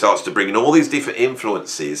band, he starts to bring in all these different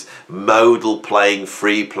influences, modal playing,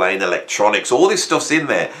 free playing, electronics, all this stuff's in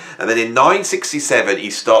there. And then in 1967, he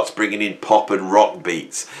starts bringing in pop and rock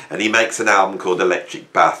beats, and he makes an album called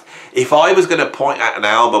Electric Bath. If I was going to point at an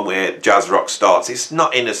album where jazz rock starts, it's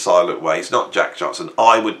not In a Silent Way, it's not Jack Johnson,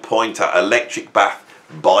 I would point at Electric Bath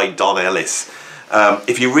by Don Ellis.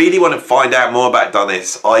 If you really want to find out more about Don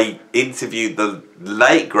Ellis, I interviewed the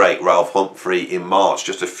late great Ralph Humphrey in March,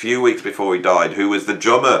 just a few weeks before he died, who was the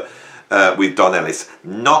drummer with Don Ellis.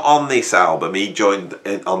 Not on this album, he joined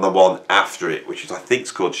on the one after it, which is, I think,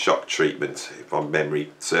 is called Shock Treatment, if my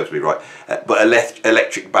memory serves me right. But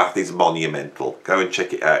Electric Bath is monumental. Go and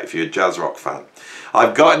check it out if you're a jazz rock fan.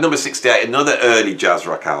 I've got at number 68 another early jazz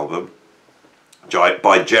rock album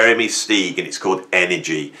by Jeremy Steig, and it's called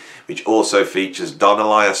Energy, which also features Don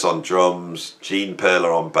Elias on drums, Gene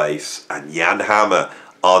Perler on bass, and Jan Hammer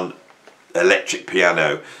on electric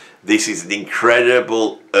piano. This is an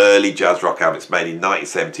incredible early jazz rock album. It's made in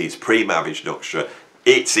 1970s, pre-Mahavishnu Orchestra.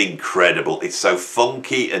 It's incredible. It's so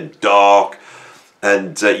funky and dark,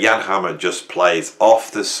 and Jan Hammer just plays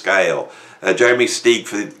off the scale. Jeremy Steig,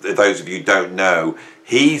 for those of you who don't know,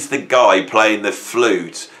 he's the guy playing the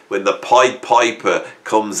flute when the Pied Piper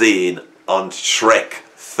comes in on Shrek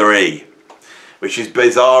 3, which is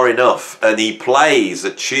bizarre enough, and he plays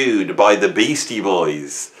a tune by the Beastie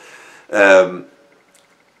Boys,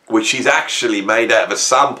 which is actually made out of a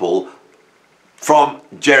sample from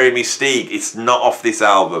Jeremy Steig. It's not off this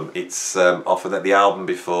album, it's off of the album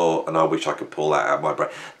before, and I wish I could pull that out of my brain.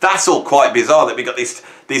 That's all quite bizarre that we got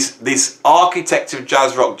this architect of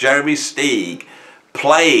jazz rock, Jeremy Steig,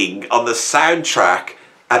 playing on the soundtrack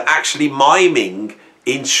and actually miming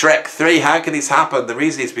in Shrek 3. How can this happen? The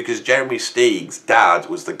reason is because Jeremy Steig's dad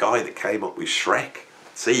was the guy that came up with Shrek.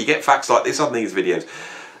 See, you get facts like this on these videos.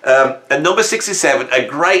 And number 67, a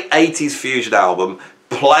great 80s fusion album,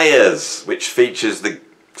 Players, which features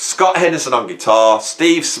Scott Henderson on guitar,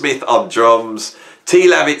 Steve Smith on drums, T.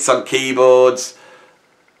 Lavitz on keyboards,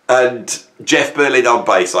 and Jeff Berlin on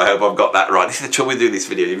bass. I hope I've got that right. This is the trouble with doing this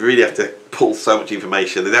video. You really have to pull so much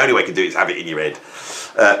information. The only way you can do it is have it in your head.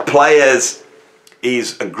 Players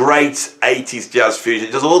is a great 80s jazz fusion.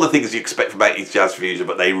 It does all the things you expect from 80s jazz fusion,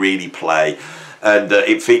 but they really play. And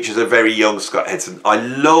it features a very young Scott Henderson. I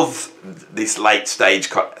love this late stage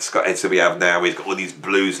Scott Henderson we have now. He's got all these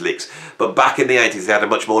blues licks. But back in the 80s, he had a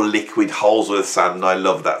much more liquid Holsworth sound, and I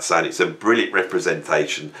love that sound. It's a brilliant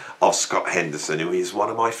representation of Scott Henderson, who is one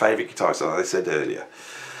of my favourite guitarists, as I said earlier.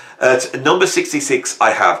 At number 66,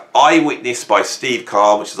 I have Eyewitness by Steve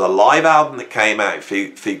Khan, which is a live album that came out.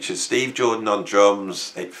 It features Steve Jordan on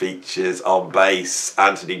drums. It features on bass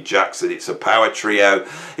Anthony Jackson. It's a power trio.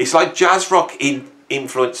 It's like jazz rock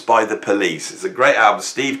influenced by The Police. It's a great album.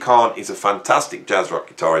 Steve Khan is a fantastic jazz rock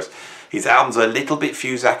guitarist. His albums are a little bit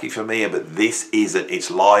Fusaki for me, but this isn't.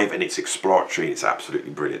 It's live and it's exploratory. It's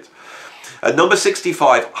absolutely brilliant. At number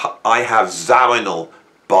 65, I have Zawinul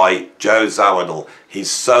by Joe Zawinul, his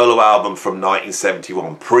solo album from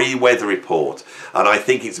 1971, Pre-Weather Report. And I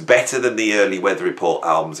think it's better than the early Weather Report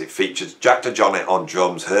albums. It features Jack DeJohnette on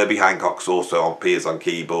drums, Herbie Hancock's also appears on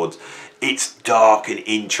keyboards. It's dark and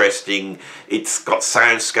interesting. It's got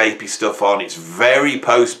soundscapey stuff on. It's very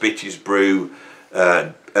post-Bitches Brew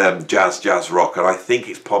jazz rock. And I think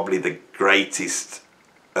it's probably the greatest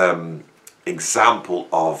example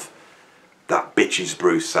of that Bitches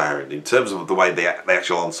Brew sound in terms of the way the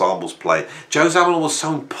actual ensembles play. Joe Zawinul was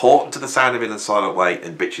so important to the sound of In a Silent Way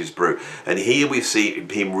and Bitches Brew, and here we see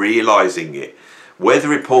him realising it. Weather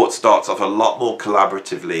Report starts off a lot more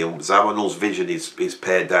collaboratively, and Zawinul's vision is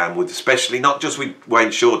pared down with, especially not just with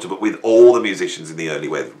Wayne Shorter, but with all the musicians in the early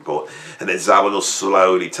Weather Report, and then Zawinul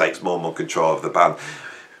slowly takes more and more control of the band.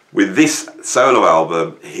 With this solo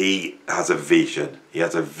album, he has a vision. He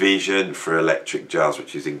has a vision for electric jazz,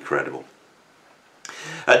 which is incredible.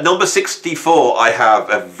 At number 64, I have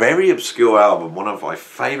a very obscure album, one of my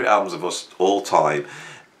favourite albums of us all time.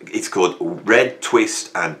 It's called Red Twist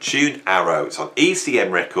and Tuned Arrow. It's on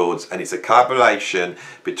ECM Records, and it's a collaboration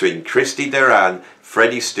between Christy Durant,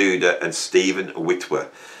 Freddie Studer and Stephen Witwer.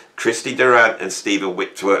 Christy Durant and Stephen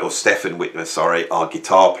Witwer, or Stephen Witwer, sorry, are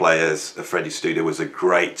guitar players. Freddie Studer was a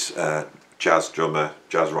great jazz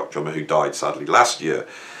rock drummer who died sadly last year.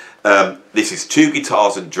 This is two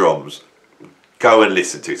guitars and drums. Go and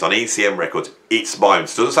listen to it. It's on ECM Records. It's mine. It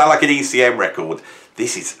doesn't sound like an ECM record.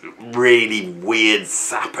 This is really weird,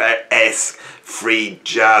 Zappa-esque, free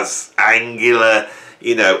jazz, angular,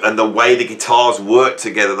 you know, and the way the guitars work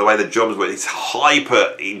together, the way the drums work, it's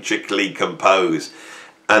hyper intricately composed.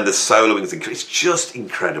 And the soloing is incredible. It's just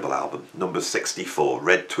incredible album. Number 64,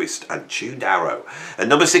 Red Twist and Tuned Arrow. And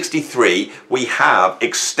number 63, we have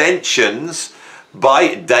Extensions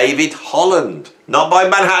by David Holland. Not by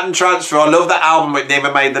Manhattan Transfer. I love that album, but it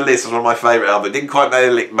never made the list. It's one of my favourite albums. It didn't quite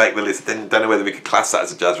make the list. Don't know whether we could class that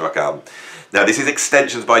as a jazz rock album. Now, this is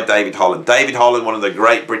Extensions by David Holland. David Holland, one of the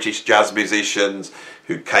great British jazz musicians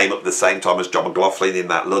who came up at the same time as John McLaughlin in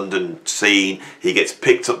that London scene. He gets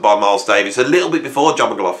picked up by Miles Davis a little bit before John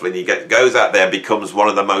McLaughlin. He goes out there and becomes one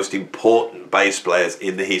of the most important bass players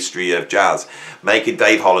in the history of jazz, making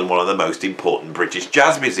Dave Holland one of the most important British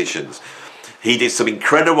jazz musicians. He did some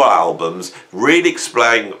incredible albums, really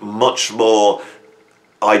exploring much more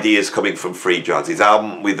ideas coming from free jazz. His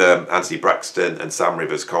album with Anthony Braxton and Sam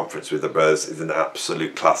Rivers, Conference with the Birds, is an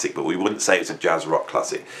absolute classic, but we wouldn't say it's a jazz rock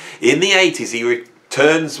classic. In the 80s, he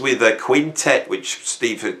returns with a quintet which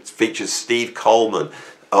features Steve Coleman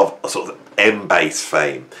of sort of M-bass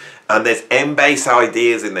fame. And there's M-bass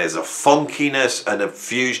ideas and there's a funkiness and a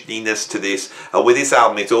fusioniness to this. And with this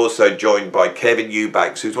album, it's also joined by Kevin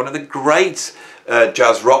Eubanks, who's one of the great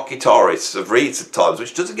jazz rock guitarists of recent times,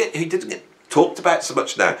 which he doesn't get talked about so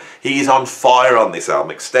much now. He is on fire on this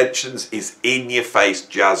album. Extensions is in-your-face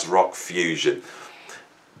jazz rock fusion.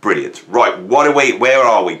 Brilliant. Right, where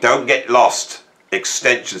are we? Don't get lost.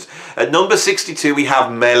 Extensions. At number 62, we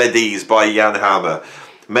have Melodies by Jan Hammer.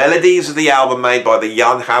 Melodies is the album made by the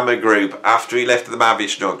Jan Hammer group after he left the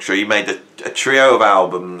Mahavishnu. He made a trio of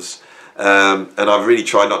albums, and I've really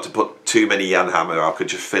tried not to put too many Jan Hammer. I could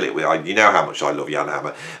just fill it with, you know how much I love Jan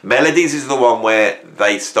Hammer. Melodies is the one where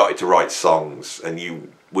they started to write songs, and you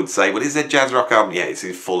would say, well, is it a jazz rock album? Yeah, it's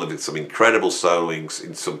full of some incredible soloings,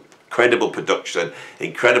 in some incredible production,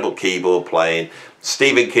 incredible keyboard playing,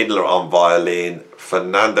 Stephen Kindler on violin,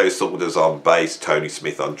 Fernando Saunders on bass, Tony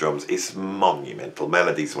Smith on drums. It's monumental.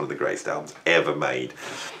 Melodies is one of the greatest albums ever made.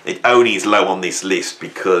 It only is low on this list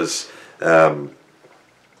because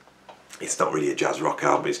it's not really a jazz rock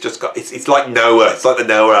album. It's just got it's like Noah. It's like the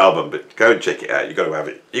Noah album, but go and check it out. You've got to have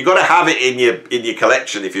it. You've got to have it in your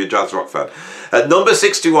collection if you're a jazz rock fan. At number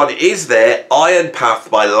 61 is there Iron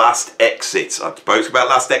Path by Last Exit. I spoke about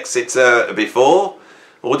Last Exit before.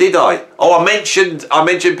 Or did I? Oh, I mentioned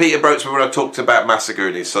Peter Broadsman when I talked about Massacre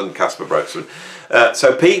and his son Casper Broadsman.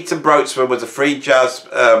 So Peter Broadsman was a free jazz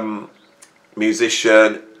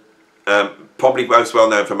musician, probably most well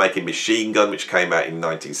known for making Machine Gun, which came out in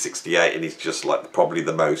 1968, and it's just like probably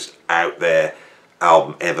the most out there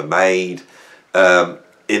album ever made.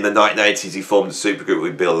 In the 1980s, he formed a supergroup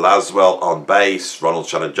with Bill Laswell on bass, Ronald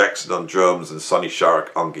Shannon Jackson on drums, and Sonny Sharrock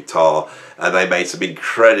on guitar, and they made some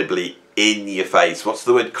incredibly in-your-face, what's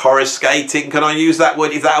the word, coruscating, can I use that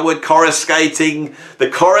word? Is that a word, coruscating? The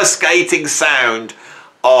coruscating sound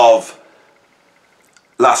of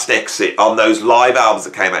Last Exit on those live albums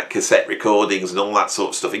that came out, cassette recordings and all that sort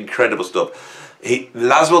of stuff, incredible stuff.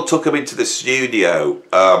 Laswell took him into the studio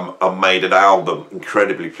and made an album,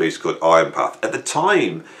 incredibly pleased, called Iron Path. At the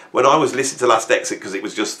time, when I was listening to Last Exit, because it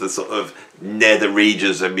was just the sort of nether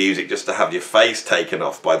regions of music, just to have your face taken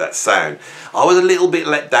off by that sound, I was a little bit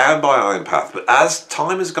let down by Iron Path. But as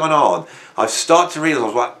time has gone on, I've started to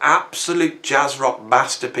realise what absolute jazz rock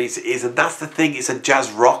masterpiece it is. And that's the thing, it's a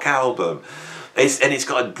jazz rock album. It's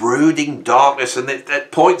got a brooding darkness, and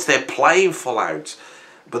at points they're playing full out.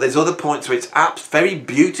 But there's other points where it's very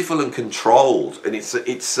beautiful and controlled, and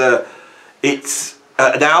it's an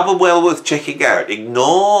album well worth checking out.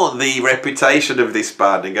 Ignore the reputation of this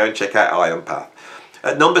band and go and check out Iron Path.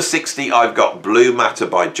 At number 60, I've got Blue Matter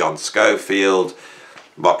by John Scofield.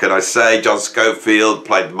 What can I say? John Scofield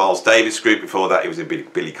played the Miles Davis group. Before that, he was in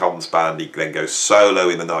Billy Conn's band. He then goes solo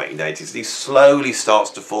in the 1980s. He slowly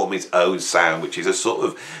starts to form his own sound, which is a sort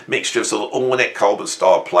of mixture of sort of Ornette Coleman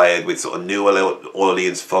style playing with sort of New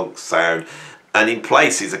Orleans funk sound, and in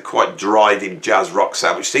places a quite driving jazz rock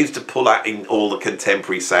sound, which seems to pull out in all the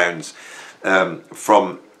contemporary sounds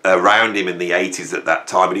from around him in the 80s at that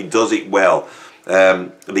time, and he does it well.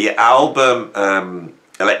 The album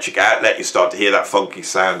Electric Outlet, you start to hear that funky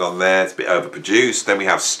sound on there. It's a bit overproduced. Then we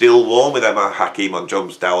have Still Warm with Emma Hakim on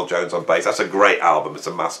drums, Darryl Jones on bass. That's a great album. It's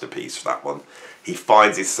a masterpiece, that one. He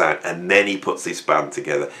finds his sound, and then he puts this band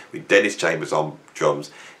together with Dennis Chambers on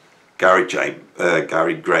drums, Gary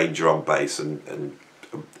Granger on bass, and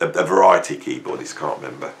a variety of keyboardists. Can't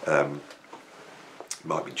remember.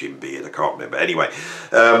 Might be Jim Beard. I can't remember. Anyway.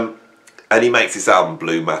 And he makes this album,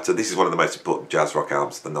 Blue Matter. This is one of the most important jazz rock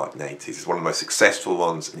albums of the 1980s. It's one of the most successful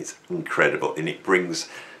ones, and it's incredible. And it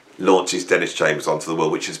launches Dennis Chambers onto the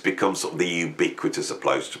world, which has become sort of the ubiquitous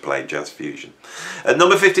approach to playing jazz fusion. At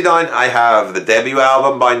number 59, I have the debut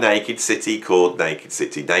album by Naked City called Naked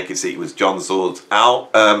City. Naked City was John Zorn's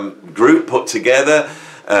group put together,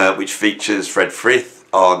 which features Fred Frith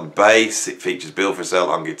on bass, it features Bill Frisell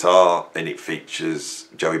on guitar, and it features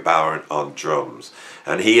Joey Bauer on drums.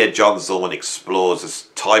 And here John Zorn explores a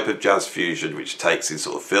type of jazz fusion which takes in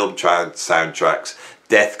sort of film soundtracks,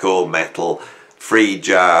 deathcore metal, free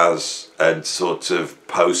jazz, and sort of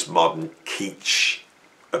postmodern kitsch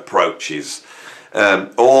approaches.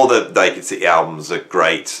 All the Naked City albums are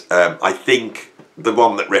great. I think the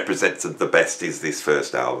one that represents it the best is this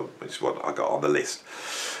first album, which is what I got on the list.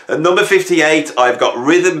 At number 58, I've got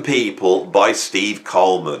Rhythm People by Steve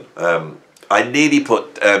Coleman. I nearly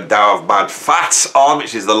put Dow of Mad Fat on,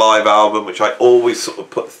 which is the live album, which I always sort of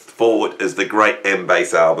put forward as the great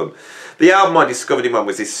M-Bass album. The album I discovered him on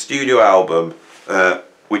was his studio album,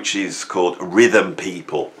 which is called Rhythm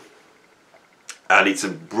People. And it's a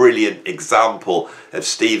brilliant example of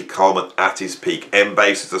Steve Coleman at his peak.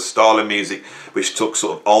 M-Bass is a style of music which took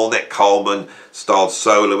sort of Ornette Coleman style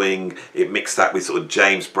soloing. It mixed that with sort of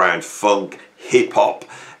James Brown funk, hip-hop,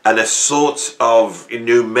 and a sort of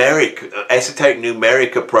esoteric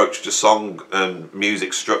numeric approach to song and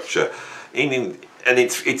music structure. And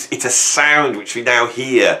it's a sound which we now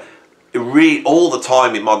hear all the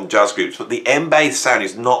time in modern jazz groups, but the M-Bass sound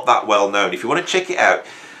is not that well known. If you want to check it out,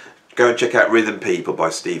 go and check out Rhythm People by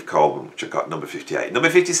Steve Coleman, which I've got number 58. Number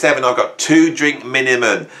 57, I've got Two Drink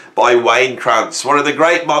Minimum by Wayne Krantz, one of the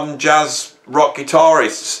great modern jazz rock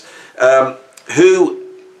guitarists, who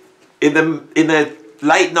in the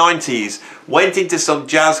late 90s went into some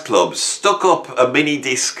jazz clubs, stuck up a mini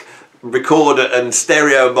disc recorder and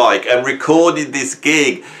stereo mic and recorded this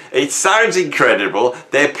gig. It sounds incredible,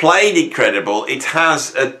 they're playing incredible, it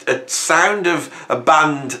has a sound of a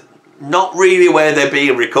band not really where they're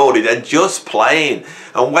being recorded and just playing.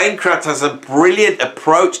 And Wayne Krantz has a brilliant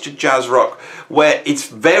approach to jazz rock where it's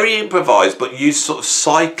very improvised but use sort of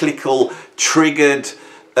cyclical, triggered,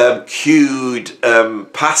 cued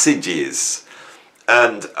passages.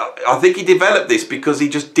 And I think he developed this because he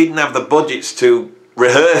just didn't have the budgets to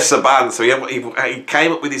rehearse a band, so he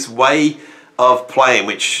came up with this way of playing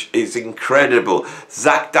which is incredible.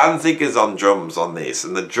 Zach Danziger's on drums on this,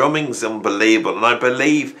 and the drumming's unbelievable, and I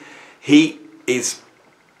believe he is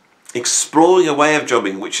exploring a way of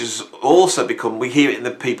drumming which has also become, we hear it in the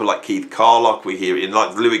people like Keith Carlock, we hear it in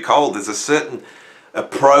like Louis Cole. There's a certain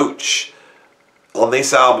approach on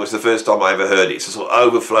this album. It's the first time I ever heard it. It's a sort of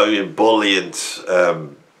overflowing, buoyant,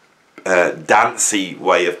 dancey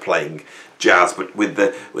way of playing jazz, but with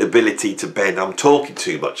the ability to bend. I'm talking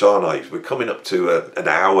too much, aren't I? We're coming up to an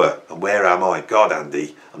hour, and where am I? God,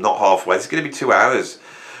 Andy, I'm not halfway. It's going to be 2 hours.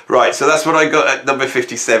 Right, so that's what I got at number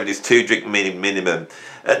 57, is Two Drink Minimum.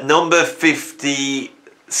 At number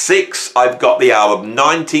 56, I've got the album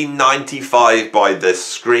 1995 by the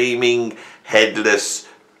Screaming Headless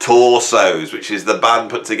Torsos, which is the band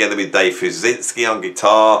put together with Dave Fuszynski on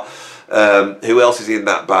guitar, Who else is in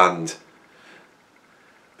that band?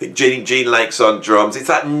 Gene Lake's on drums. It's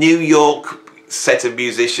that New York set of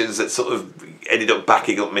musicians that sort of ended up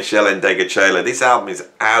backing up Michelle Ndegeocello. This album is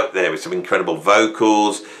out there with some incredible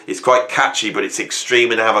vocals. It's quite catchy, but it's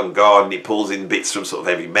extreme and avant-garde, and it pulls in bits from sort of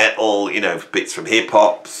heavy metal, you know, bits from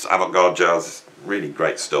hip-hop, avant-garde jazz. Really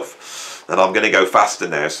great stuff. And I'm going to go faster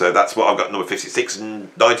now, so that's what I've got, number 56,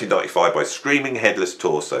 1995 by Screaming Headless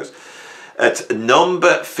Torsos. At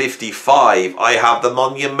number 55, I have the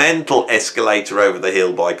monumental Escalator Over the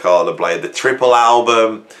Hill by Carla Bley, the triple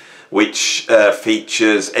album, which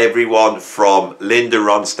features everyone from Linda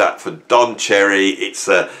Ronstadt for Don Cherry. It's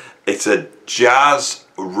a jazz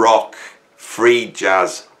rock, free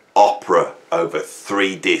jazz opera over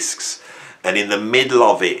 3 discs. And in the middle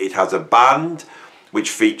of it, it has a band which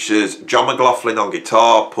features John McLaughlin on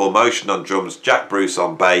guitar, Paul Motion on drums, Jack Bruce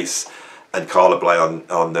on bass, and Carla Bley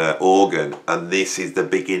on organ. And this is the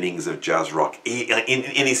beginnings of jazz rock.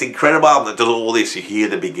 In this incredible album that does all this, you hear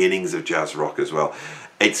the beginnings of jazz rock as well.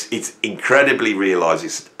 It's incredibly realised.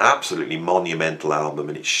 It's an absolutely monumental album,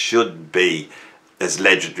 and it should be as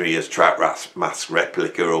legendary as Trout Mask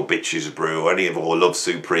Replica or Bitches Brew or any of all Love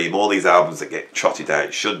Supreme. All these albums that get trotted out,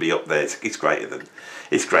 it should be up there. It's greater than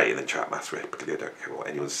Trout Mask Replica. I don't care what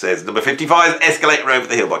anyone says. Number 55, Escalator Over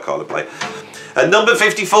the Hill by Carla Bley. At number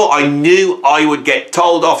 54, I knew I would get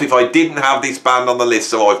told off if I didn't have this band on the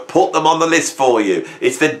list, so I've put them on the list for you.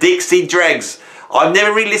 It's the Dixie Dregs. I've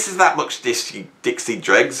never really listened to that much Dixie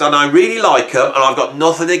Dregs, and I really like them, and I've got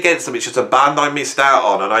nothing against them. It's just a band I missed out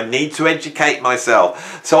on, and I need to educate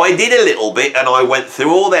myself. So I did a little bit, and I went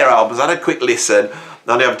through all their albums, had a quick listen,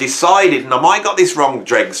 and I've decided, and I might have got this wrong,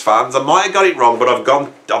 Dregs fans, I might have got it wrong, but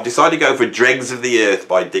I've decided to go for Dregs of the Earth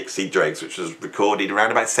by Dixie Dregs, which was recorded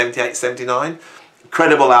around about 78, 79.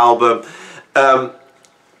 Incredible album.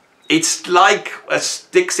 It's like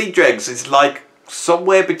Dixie Dregs is like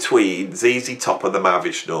somewhere between ZZ Top and the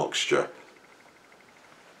Mahavishnu Orchestra.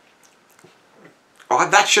 Oh,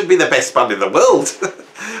 that should be the best band in the world.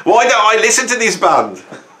 Why don't I listen to this band?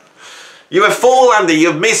 You're a fool, Andy.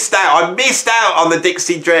 You've missed out. I missed out on the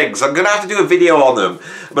Dixie Dregs. I'm going to have to do a video on them.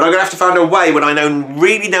 But I'm going to have to find a way when I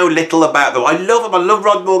really know little about them. I love them. I love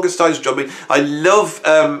Rod Morgenstein's drumming. I love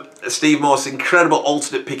Steve Morse' incredible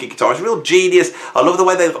alternate picking guitar. It's a real genius. I love the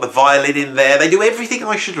way they've got the violin in there. They do everything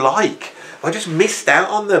I should like. I just missed out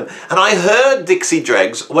on them. And I heard Dixie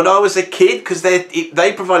Dregs when I was a kid, because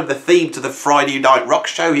they provided the theme to the Friday Night Rock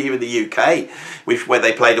show here in the UK, where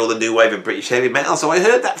they played all the new wave of British heavy metal. So I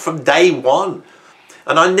heard that from day one.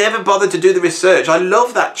 And I never bothered to do the research. I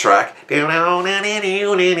love that track. That's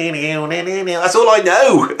all I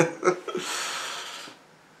know.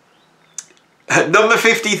 Number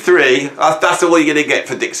 53, that's all you're going to get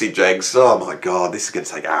for Dixie Dregs. Oh my God, this is going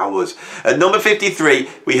to take hours. At number 53,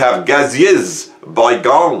 we have Gazieuse by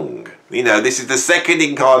Gong. You know, this is the second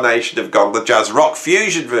incarnation of Gong, the jazz rock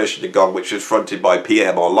fusion version of Gong, which was fronted by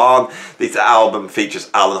Pierre Morlan. This album features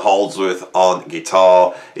Alan Holdsworth on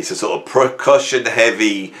guitar. It's a sort of percussion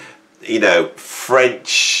heavy, you know,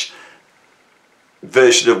 French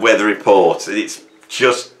version of Weather Report. It's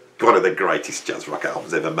just one of the greatest jazz rock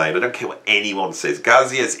albums ever made. I don't care what anyone says.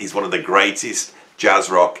 Gazieuse is one of the greatest jazz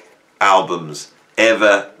rock albums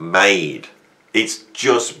ever made. It's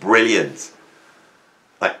just brilliant.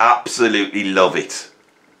 I absolutely love it.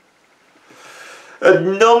 At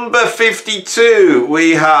number 52,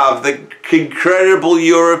 we have the incredible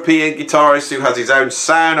European guitarist who has his own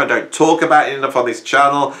sound. I don't talk about it enough on this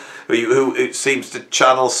channel. Who it seems to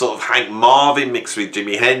channel sort of Hank Marvin mixed with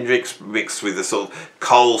Jimi Hendrix, mixed with the sort of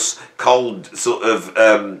cold sort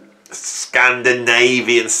of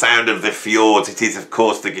Scandinavian sound of the fjords. It is, of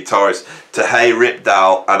course, the guitarist Tahei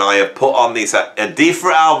Ripdahl, and I have put on this a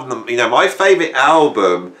different album. You know, my favourite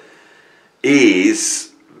album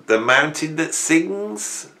is The Mountain That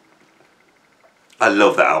Sings. I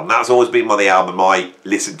love that album. That's always been one of the albums I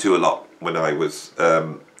listened to a lot when I was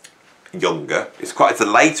younger. It's a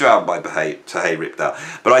later album by Tahei Ripdahl,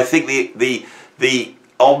 but I think the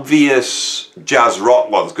obvious jazz rock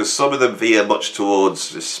ones, because some of them veer much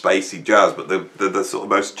towards spacey jazz, but the sort of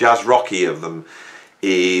most jazz rocky of them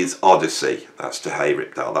is Odyssey. That's Tahei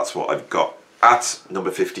Ripdahl. That's what I've got at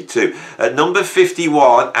number 52. At number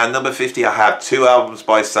 51 and number 50, I have 2 albums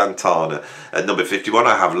by Santana. At number 51,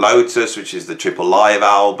 I have Lotus, which is the triple live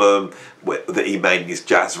album that he made in his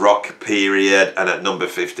jazz rock period. And at number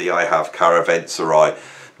 50, I have Caravanserai.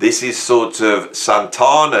 This is sort of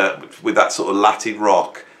Santana with that sort of Latin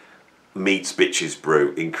rock meets Bitches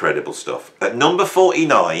Brew. Incredible stuff. At number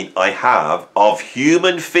 49, I have Of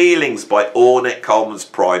Human Feelings by Ornette Coleman's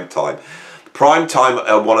Primetime. Primetime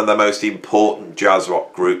are one of the most important jazz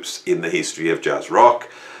rock groups in the history of jazz rock.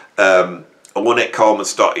 Ornette Coleman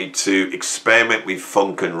started to experiment with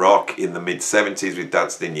funk and rock in the mid-70s with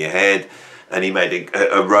Dancing in Your Head, and he made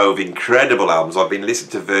a row of incredible albums. I've been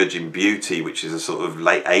listening to Virgin Beauty, which is a sort of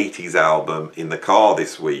late 80s album, in the car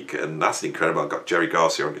this week, and that's incredible. I've got Jerry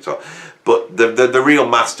Garcia on guitar. But the real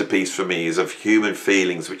masterpiece for me is Of Human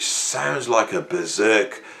Feelings, which sounds like a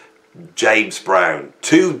berserk James Brown.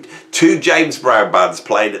 Two James Brown bands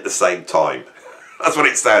playing at the same time. That's what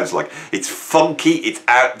it sounds like. It's funky, it's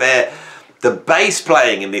out there. The bass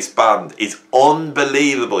playing in this band is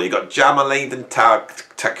unbelievable. You've got Jamaline and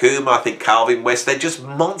Takuma, I think Calvin West. They're just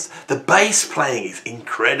monsters. The bass playing is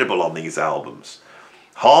incredible on these albums.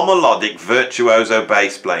 Harmonic, virtuoso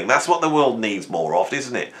bass playing. That's what the world needs more of,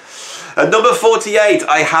 isn't it? At number 48,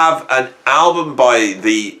 I have an album by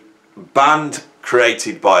the band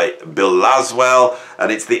created by Bill Laswell,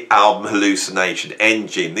 and it's the album Hallucination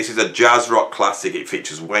Engine. This is a jazz rock classic. It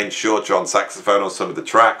features Wayne Shorter on saxophone on some of the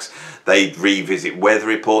tracks. They revisit Weather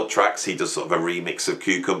Report tracks. He does sort of a remix of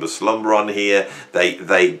Cucumber Slumber on here.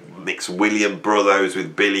 They mix William Burroughs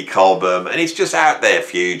with Billy Cobham, and it's just out there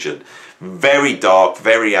fusion. Very dark,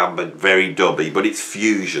 very ambient, very dubby, but it's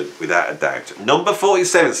fusion without a doubt. Number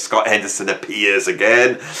 47, Scott Henderson appears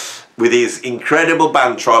again with his incredible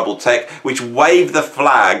band Tribal Tech, which waved the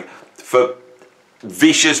flag for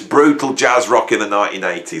vicious, brutal jazz rock in the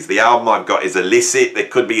 1980s. The album I've got is Illicit. There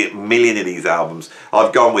could be a million of these albums.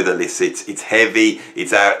 I've gone with Illicit. It's heavy,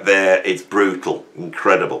 it's out there, it's brutal,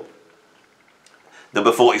 incredible.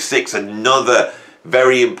 Number 46, another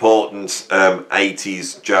very important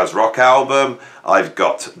 80s jazz rock album. I've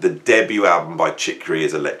got the debut album by Chick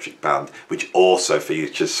Corea's Electric Band, which also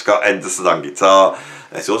features Scott Henderson on guitar.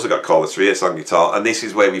 It's also got Carlos Rios on guitar, and this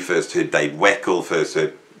is where we first heard Dave Weckl, first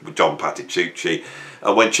heard John Patitucci.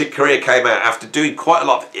 And when Chick Corea came out, after doing quite a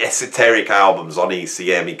lot of esoteric albums on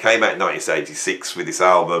ECM, he came out in 1986 with this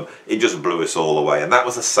album. It just blew us all away, and that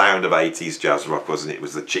was the sound of 80s jazz rock, wasn't it? It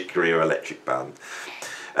was the Chick Corea Electric Band.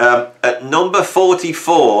 At number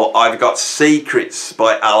 44, I've got Secrets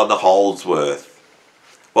by Alan Holdsworth.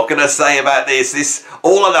 What can I say about this?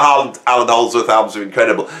 All of the Alan Holdsworth albums are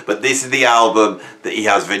incredible, but this is the album that he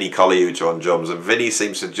has Vinnie Colaiuta on drums, and Vinnie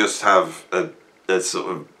seems to just have a sort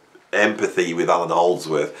of empathy with Alan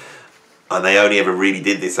Holdsworth, and they only ever really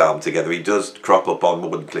did this album together. He does crop up on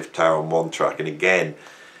Woodenclyffe Tower on one track, and again,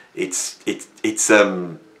 it's a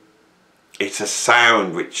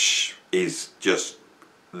sound which is just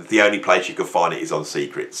the only place you can find it is on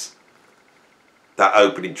Secrets. That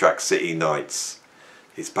opening track, City Nights,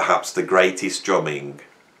 is perhaps the greatest drumming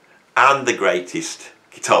and the greatest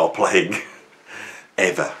guitar playing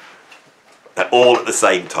ever, all at the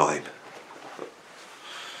same time.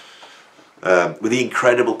 With the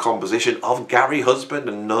incredible composition of Gary Husband,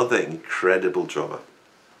 another incredible drummer.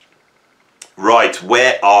 Right,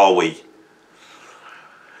 where are we?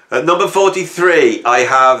 At number 43, I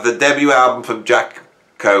have the debut album from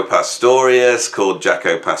Jaco Pastorius called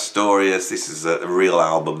Jaco Pastorius. This is a real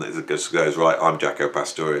album that just goes, right, I'm Jaco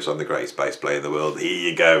Pastorius, I'm the greatest bass player in the world. Here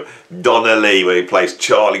you go. Donna Lee, where he plays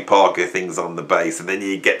Charlie Parker things on the bass, and then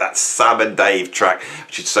you get that Sam and Dave track,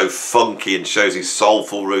 which is so funky and shows his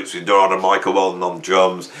soulful roots with Donna Michael Walden on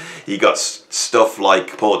drums. You got stuff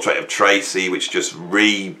like Portrait of Tracy, which just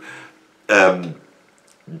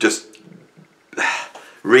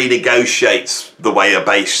renegotiates the way a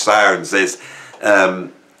bass sounds. There's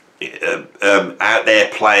out there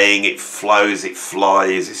playing, it flows, it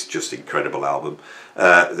flies. It's just an incredible album.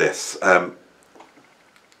 What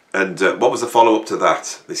was the follow-up to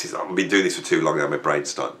that? I've been doing this for too long now, my brain's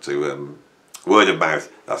starting to Word of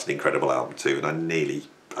Mouth. That's an incredible album too, and I nearly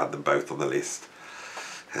had them both on the list.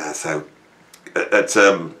 So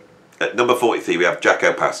at number 43 we have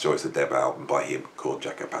Jaco Pastorius, the debut album by him called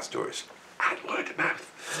Jaco Pastorius, and Word of Mouth.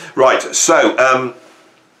 Right, so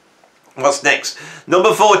what's next?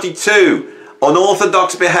 Number 42,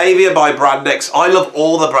 Unorthodox Behaviour by Brand X. I love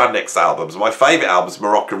all the Brand X albums. My favourite album is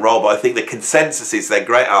Moroccan Roll, but I think the consensus is their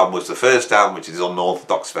great album was the first album, which is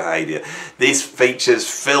Unorthodox Behaviour. This features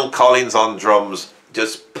Phil Collins on drums,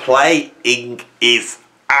 just playing his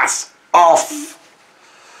ass off.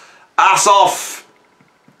 Ass off!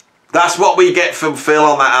 That's what we get from Phil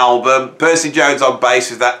on that album. Percy Jones on bass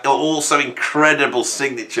with that also incredible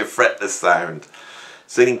signature fretless sound.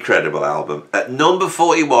 It's an incredible album. At number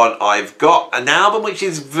 41, I've got an album which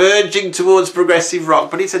is verging towards progressive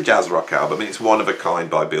rock, but it's a jazz rock album, and it's One of a Kind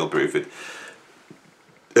by Bill Bruford.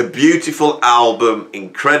 A beautiful album,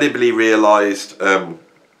 incredibly realised,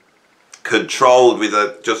 controlled with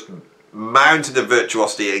a just mountain of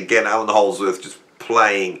virtuosity. Again, Alan Holdsworth just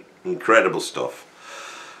playing Incredible stuff.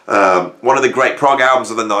 One of the great prog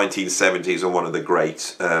albums of the 1970s and one of the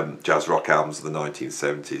great jazz rock albums of the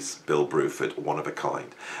 1970s, Bill Bruford, one of a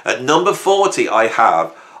kind. At number 40 I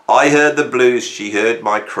have I Heard the Blues, She Heard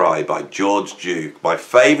My Cry by George Duke. My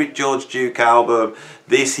favourite George Duke album.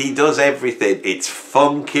 He does everything. It's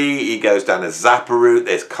funky, he goes down a Zappa route,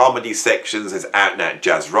 there's comedy sections, there's out and out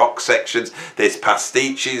jazz rock sections, there's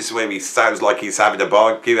pastiches where he sounds like he's having a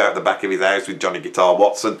barbecue out the back of his house with Johnny Guitar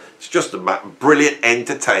Watson. It's just a brilliant,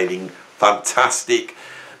 entertaining, fantastic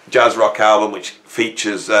jazz rock album which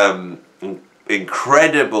features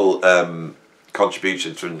incredible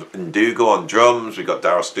contributions from Ndugu on drums. We've got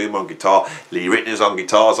Daryl Stuermer on guitar, Lee Ritenour's on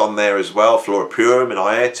guitars on there as well, Flora Purim and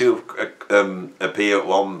Airto appear at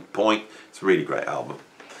one point. It's a really great album.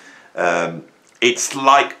 It's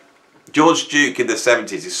like George Duke in the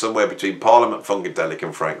 70s is somewhere between Parliament Funkadelic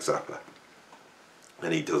and Frank Zappa,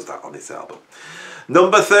 and he does that on this album.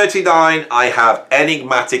 Number 39 I have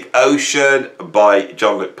Enigmatic Ocean by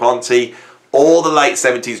Jean-Luc Ponty. All the late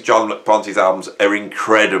 70s Jean-Luc Ponty's albums are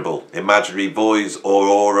incredible. Imaginary Voice,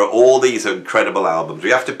 Aurora, all these are incredible albums. We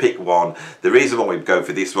have to pick one. The reason why we go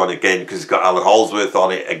for this one again, because it's got Alan Holdsworth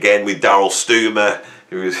on it, again with Daryl Stuermer,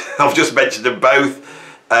 I've just mentioned them both,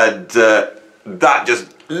 and that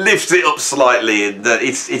just lifts it up slightly, and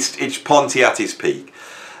it's Ponty at his peak.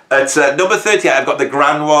 At number 38 I've got The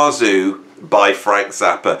Grand Wazoo by Frank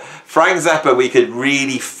Zappa. Frank Zappa, we could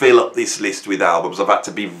really fill up this list with albums. I've had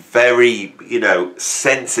to be very,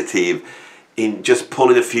 sensitive in just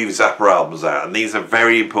pulling a few Zappa albums out, and these are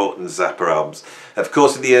very important Zappa albums. Of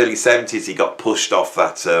course, in the early 70s, he got pushed off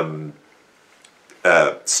that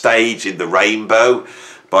stage in the Rainbow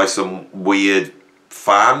by some weird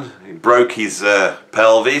fan. He broke his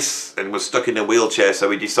pelvis and was stuck in a wheelchair, so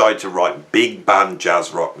he decided to write big band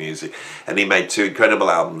jazz rock music, and he made two incredible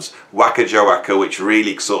albums, Waka Joaka, which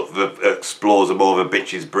really sort of explores a more of a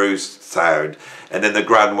Bitches Brews sound, and then The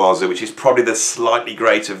Grand Wazoo, which is probably the slightly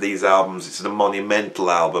greater of these albums. It's a monumental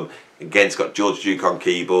album. Again, it's got George Duke on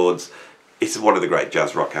keyboards. It's one of the great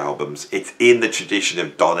jazz rock albums. It's in the tradition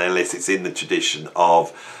of Don Ellis. It's in the tradition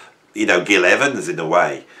of, Gil Evans in a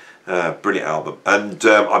way. Brilliant album. And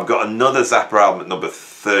I've got another Zappa album at number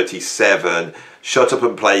 37, Shut Up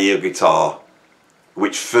and Play Your Guitar,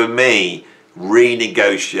 which for me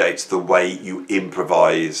renegotiates the way you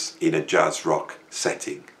improvise in a jazz rock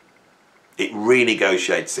setting. It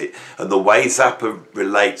renegotiates it, and the way Zappa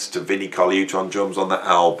relates to Vinnie Colaiuta on drums on that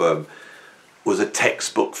album was a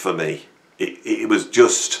textbook for me. It was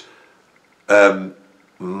just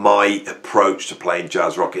my approach to playing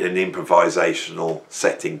jazz rock in an improvisational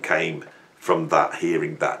setting came from that,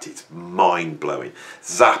 hearing that. It's mind-blowing.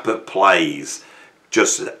 Zappa plays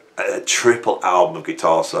just a triple album of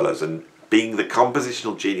guitar solos, and being the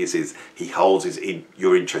compositional genius is, he holds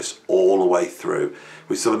your interest all the way through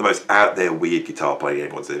with some of the most out there weird guitar playing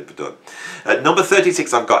anyone's ever done. At number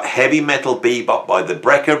 36 I've got Heavy Metal Bebop by the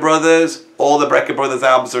Brecker Brothers. All the Brecker Brothers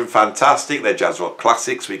albums are fantastic. They're jazz rock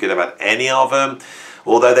classics. We could have had any of them.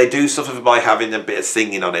 Although they do suffer by having a bit of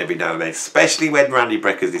singing on every now and then, especially when Randy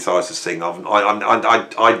Brecker decides to sing.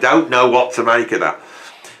 I don't know what to make of that.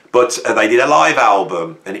 But they did a live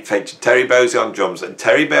album, and it featured Terry Bozzio on drums, and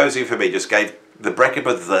Terry Bozzio for me just gave the Brecker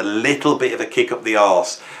Brothers a little bit of a kick up the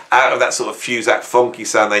arse out of that sort of Fusac funky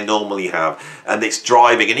sound they normally have, and it's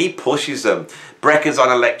driving, and he pushes them. Brecker's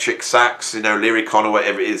on electric sax, Lyric on or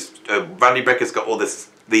whatever it is. Randy Brecker's got all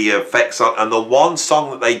the effects on, and the one song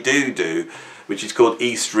that they do, which is called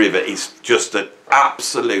East River, is just an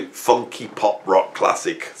absolute funky pop rock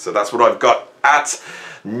classic. So that's what I've got at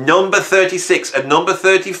number 36. At number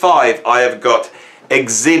 35, I have got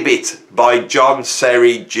Exhibit by John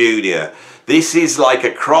Serry Jr. This is like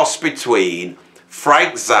a cross between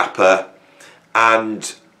Frank Zappa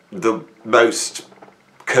and the most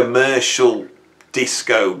commercial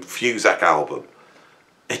disco Fusac album.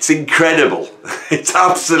 It's incredible. It's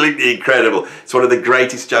absolutely incredible. It's one of the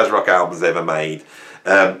greatest jazz rock albums ever made.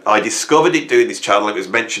 I discovered it doing this channel. It was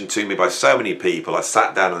mentioned to me by so many people. I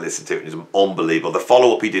sat down and listened to it, and it was unbelievable. The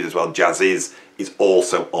follow-up he did as well, Jazz Is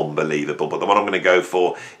also unbelievable. But the one I'm going to go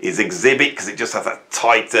for is Exhibit, because it just has that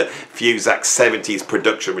tighter Fusac 70s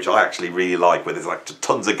production, which I actually really like, where there's like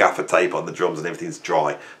tons of gaffer tape on the drums and everything's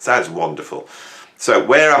dry. Sounds wonderful. So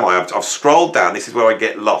where am I? I've scrolled down. This is where I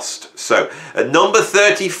get lost. So at number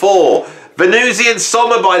 34, Venusian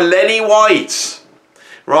Summer by Lenny White.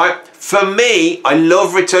 Right? For me, I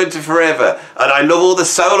love Return to Forever, and I love all the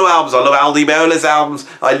solo albums. I love Al Di Meola's albums.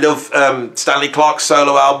 I love Stanley Clarke's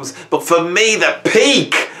solo albums. But for me, the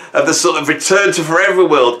peak of the sort of Return to Forever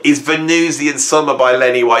world is Venusian Summer by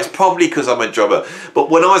Lenny White. It's probably because I'm a drummer. But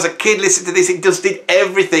when I was a kid listening to this, it just did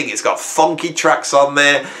everything. It's got funky tracks on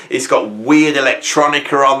there. It's got weird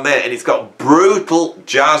electronica on there. And it's got brutal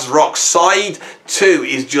jazz rock. Side 2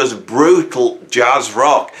 is just brutal jazz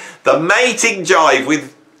rock. The Mating Jive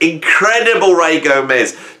with incredible Ray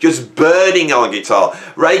Gomez just burning on guitar.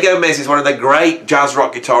 Ray Gomez is one of the great jazz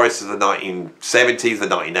rock guitarists of the 1970s, the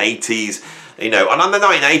 1980s. You know, and in the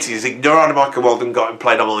 1980s, Michael Walden got him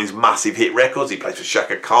played on all these massive hit records. He plays for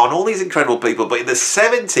Chaka Khan, all these incredible people. But in the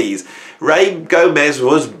 70s, Ray Gomez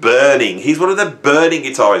was burning. He's one of the burning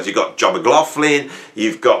guitarists. You've got John McLaughlin,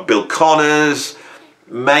 you've got Bill Connors,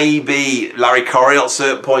 maybe Larry Coryell at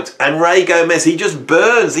certain points. And Ray Gomez, he just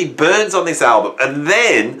burns. He burns on this album. And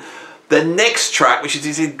then the next track, which is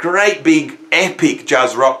this great big epic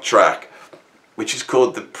jazz rock track, which is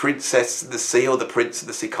called The Princess of the Sea or The Prince of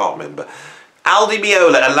the Sea, can't remember. Al Di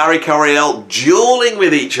Meola and Larry Coryell dueling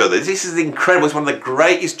with each other. This is incredible. It's one of the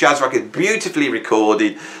greatest jazz rock. It's beautifully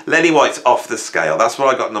recorded. Lenny White's off the scale. That's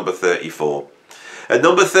what I got number 34. At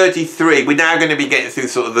number 33, we're now going to be getting through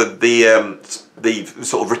sort of the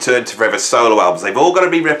sort of Return to Forever solo albums. They've all got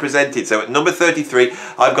to be represented. So at number 33,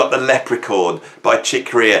 I've got The Leprechaun by Chick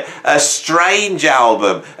Corea. A strange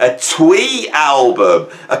album, a twee album,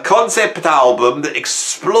 a concept album that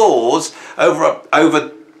explores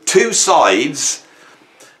over 2 sides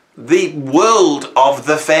the world of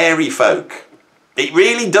the fairy folk. It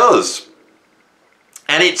really does.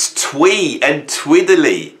 And it's twee and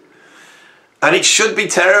twiddly. And it should be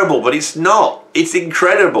terrible, but it's not. It's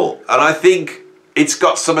incredible. And I think it's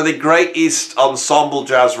got some of the greatest ensemble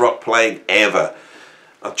jazz rock playing ever.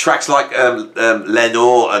 Tracks like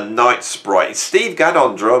Lenore and Night Sprite. It's Steve Gadd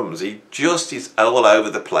on drums. He just is all over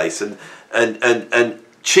the place. And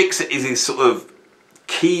Chick's is his sort of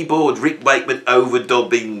keyboard, Rick Wakeman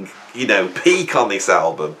overdubbing, you know, peak on this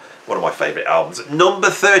album. One of my favourite albums. At number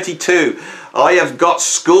 32, I have got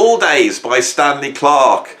School Days by Stanley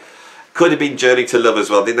Clarke. Could have been Journey to Love as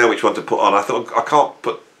well. Didn't know which one to put on. I thought I can't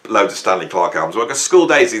put loads of Stanley Clarke albums. Well, School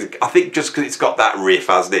Days is, I think, just because it's got that riff,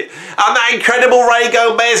 hasn't it? And that incredible Ray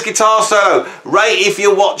Gomez guitar solo. Ray, if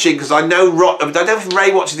you're watching, because I know I don't know if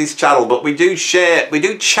Ray watches this channel, but we do chat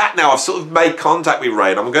now. I've sort of made contact with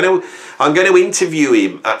Ray, and I'm going to interview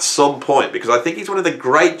him at some point because I think he's one of the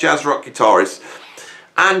great jazz rock guitarists.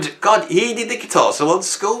 And God, he did the guitar solo on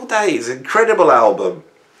School Days. Incredible album.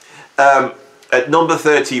 At number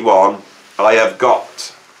 31, I have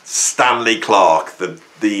got Stanley Clarke,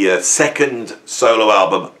 the second solo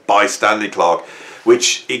album by Stanley Clarke,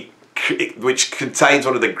 which contains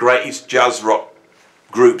one of the greatest jazz rock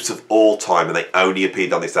groups of all time, and they only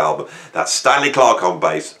appeared on this album. That's Stanley Clarke on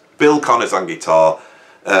bass, Bill Connors on guitar,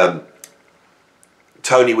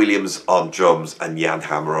 Tony Williams on drums, and Jan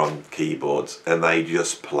Hammer on keyboards, and they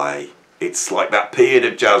just play. It's like that period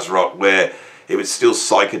of jazz rock where it was still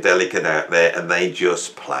psychedelic and out there, and they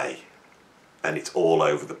just play. And it's all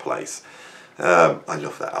over the place. I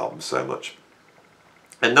love that album so much.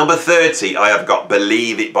 At number 30, I have got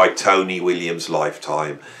Believe It by Tony Williams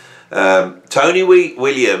Lifetime. Tony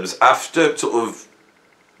Williams, after sort of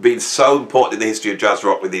being so important in the history of jazz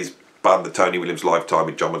rock with his band, the Tony Williams Lifetime,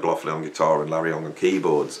 with John McLaughlin on guitar and Larry Young on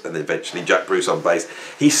keyboards, and then eventually Jack Bruce on bass,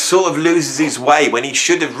 he sort of loses his way when he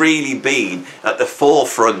should have really been at the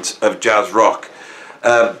forefront of jazz rock.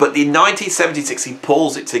 But in 1976 he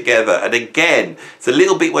pulls it together, and again it's a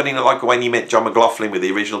little bit when he met John McLaughlin with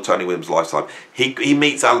the original Tony Williams Lifetime. He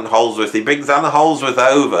meets Alan Holdsworth. He brings Alan Holdsworth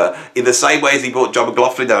over in the same way as he brought John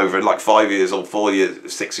McLaughlin over in like 5 years or 4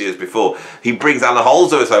 years, 6 years before. He brings Alan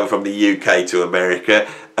Holdsworth over from the UK to America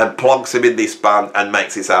and plonks him in this band and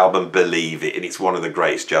makes this album Believe It, and it's one of the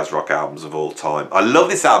greatest jazz rock albums of all time. I love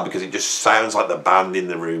this album because it just sounds like the band in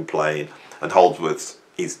the room playing, and Holdsworth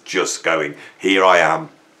is just going, here I am,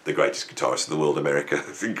 the greatest guitarist in the world, America.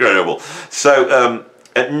 It's incredible. So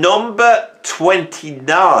at number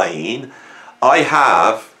 29, I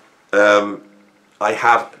have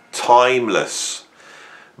Timeless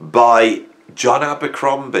by John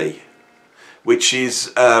Abercrombie, which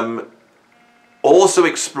is also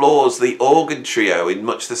explores the organ trio in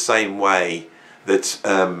much the same way that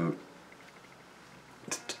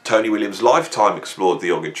Tony Williams' Lifetime explored the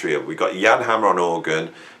organ trio. We've got Jan Hammer on organ,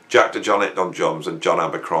 Jack DeJohnette on drums, and John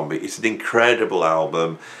Abercrombie. It's an incredible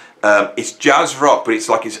album. It's jazz rock, but it's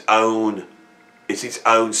like its own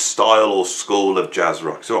style or school of jazz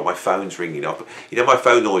rock. So my phone's ringing off. You know, my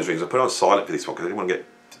phone always rings. I put it on silent for this one because I didn't want to get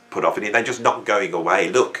put off in it. They're just not going away.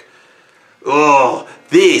 Look, Oh,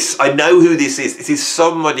 this, I know who this is. This is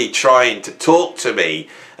somebody trying to talk to me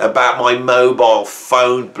about my mobile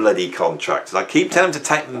phone bloody contracts. And I keep telling them to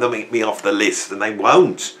take me off the list and they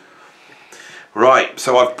won't. Right,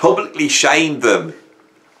 so I've publicly shamed them.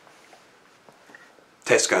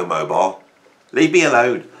 Tesco Mobile, leave me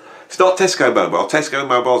alone. It's not Tesco Mobile. Tesco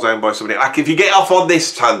Mobile's owned by somebody. Like, if you get off on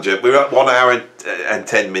this tangent, we're at 1 hour and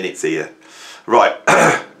 10 minutes here. Right,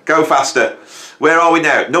 go faster. Where are we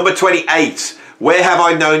now? Number 28, Where Have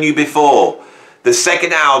I Known You Before? The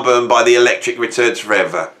second album by The Electric Returns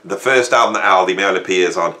Forever. The first album that Aldi Meola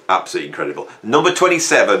appears on. Absolutely incredible. Number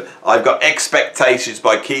 27, I've got Expectations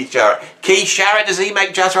by Keith Jarrett. Keith Jarrett, does he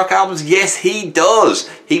make jazz rock albums? Yes, he does.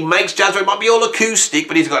 He makes jazz rock. It might be all acoustic,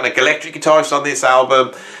 but he's got an electric guitarist on this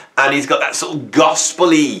album. And he's got that sort of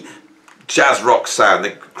gospel-y jazz rock sound.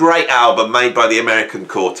 A great album made by the American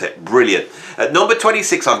Quartet. Brilliant. At number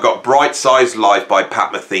 26, I've got Bright Size Life by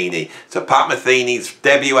Pat Metheny. So Pat Metheny's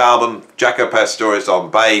debut album, Jaco Pastorius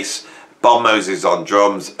on bass, Bob Moses on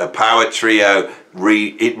drums, a power trio.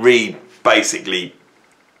 It basically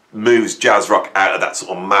moves jazz rock out of that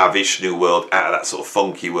sort of Mahavishnu world, out of that sort of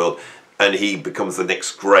funky world, and he becomes the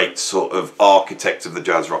next great sort of architect of the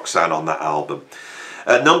jazz rock sound on that album.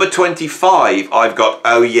 At number 25, I've got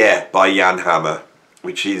Oh Yeah by Jan Hammer,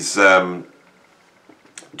 which is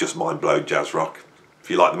just mind-blowing jazz rock. If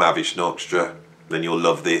you like the Mahavishnu Orchestra, then you'll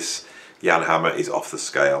love this. Jan Hammer is off the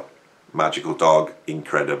scale. Magical Dog,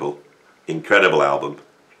 incredible. Incredible album.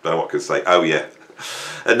 Don't know what I can say. Oh Yeah.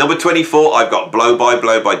 At number 24, I've got Blow by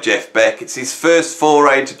Blow by Jeff Beck. It's his first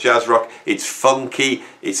foray into jazz rock. It's funky,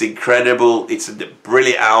 it's incredible, it's a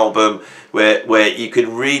brilliant album where you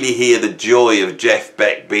can really hear the joy of Jeff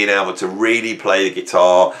Beck being able to really play the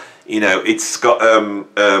guitar. You know, it's got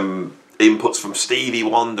inputs from Stevie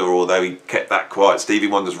Wonder, although he kept that quiet. Stevie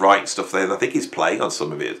Wonder's writing stuff there, and I think he's playing on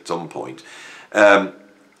some of it at some point.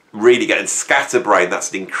 Really getting Scatterbrain,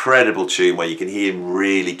 that's an incredible tune where you can hear him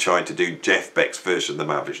really trying to do Jeff Beck's version of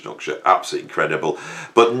the Mahavishnu Orchestra. Absolutely incredible,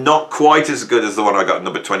 but not quite as good as the one I got at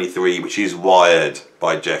number 23, which is Wired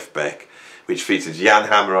by Jeff Beck, which features Jan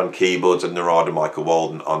Hammer on keyboards and Narada Michael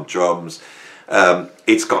Walden on drums.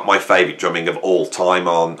 It's got my favourite drumming of all time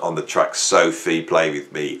on the track Sophie, Play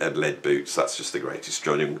With Me and Lead Boots. That's just the greatest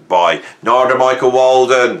drumming by Narada Michael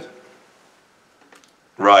Walden.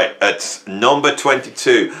 Right, at number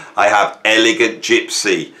 22, I have Elegant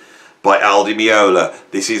Gypsy by Aldi Meola.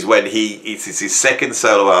 This is when it's his second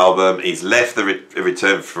solo album. He's left the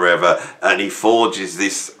Return Forever, and he forges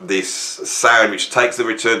this sound which takes the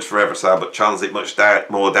Return Forever sound but channels it much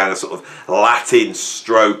more down a sort of Latin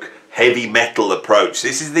stroke heavy metal approach.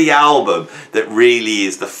 This is the album that really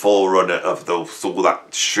is the forerunner of all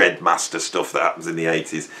that shred master stuff that happens in the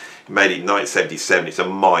 80s. He made it in 1977. It's a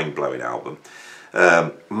mind-blowing album.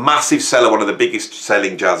 Massive seller, one of the biggest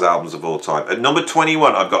selling jazz albums of all time. At number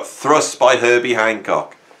 21, I've got Thrust by Herbie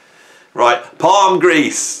Hancock. Right, Palm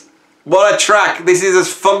Grease. What a track. This is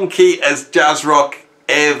as funky as jazz rock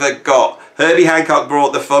ever got. Herbie Hancock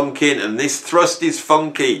brought the funk in, and this Thrust is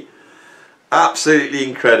funky. Absolutely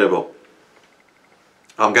incredible.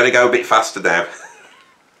 I'm going to go a bit faster now.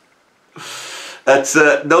 At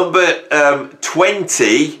number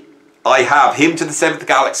 20, I have Hymn to the Seventh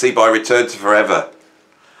Galaxy by Return to Forever.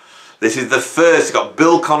 This is the first. It's got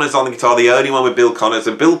Bill Connors on the guitar, the only one with Bill Connors.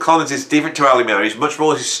 And Bill Connors is different to Aldi Meola. He's much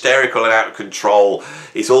more hysterical and out of control.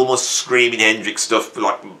 It's almost screaming Hendrix stuff,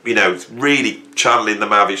 like, you know, really channeling the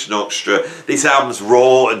Mahavishnu Orchestra. This album's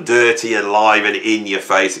raw and dirty and live and in your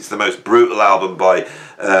face. It's the most brutal album by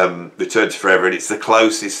Return to Forever, and it's the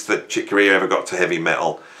closest that Chick Corea ever got to heavy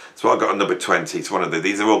metal. That's what I got at number 20. It's one of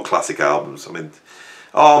these are all classic albums. I mean,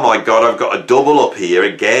 oh my God, I've got a double up here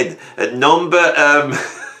again. At number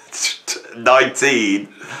 19,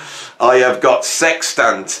 I have got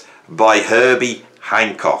Sextant by Herbie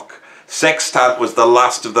Hancock. Sextant was the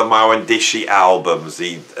last of the Mohandishi albums.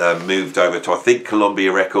 He moved over to, I think,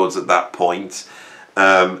 Columbia Records at that point.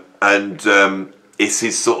 It's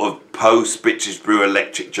his sort of post-British Brew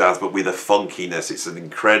electric jazz, but with a funkiness. It's an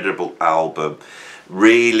incredible album.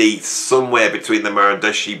 Really somewhere between the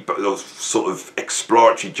Mohandishi sort of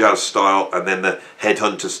exploratory jazz style and then the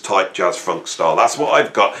Headhunters type jazz funk style. That's what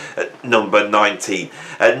I've got at number 19.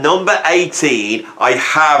 At number 18, I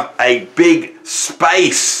have a big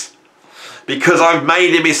space because I've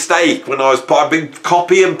made a mistake I've been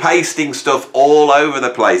copy and pasting stuff all over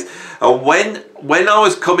the place. And when I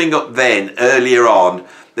was coming up then, earlier on,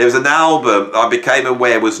 there was an album I became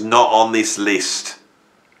aware was not on this list.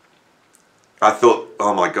 I thought,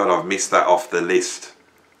 oh my God, I've missed that off the list.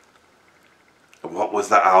 What was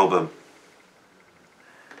that album?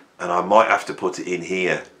 And I might have to put it in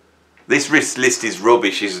here. This list is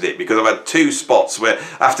rubbish, isn't it? Because I've had 2 spots where,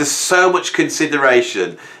 after so much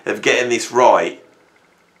consideration of getting this right,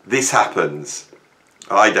 this happens.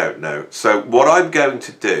 I don't know. So what I'm going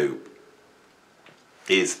to do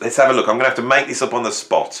is, let's have a look. I'm going to have to make this up on the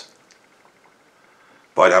spot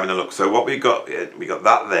by having a look. So what we got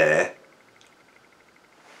that there.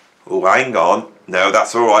 Oh, hang on. No,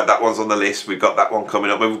 that's all right. That one's on the list. We've got that one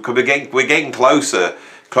coming up. We're getting closer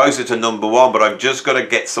to number 1, but I've just got to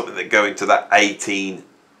get something that go into that 18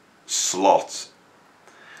 slot.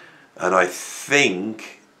 And I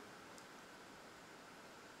think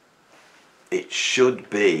it should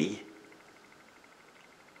be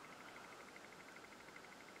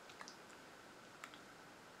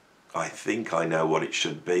I think I know what it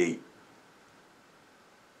should be.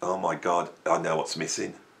 Oh my God, I know what's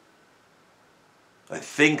missing. I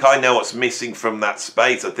think I know what's missing from that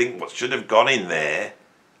space. I think what should have gone in there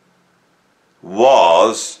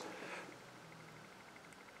was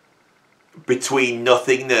Between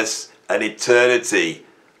Nothingness and Eternity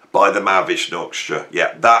by the Mahavishnu Orchestra.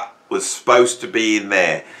 Yeah, that was supposed to be in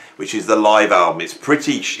there, which is the live album.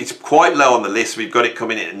 It's quite low on the list. We've got it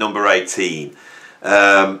coming in at number 18.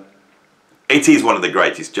 It is one of the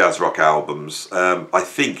greatest jazz rock albums. I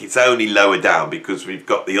think it's only lower down because we've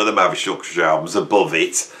got the other Mahavishnu Orchestra albums above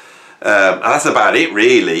it. And that's about it,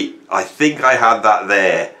 really. I think I had that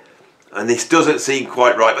there. And this doesn't seem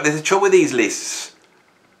quite right. But there's a trouble with these lists.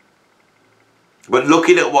 But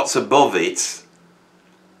looking at what's above it,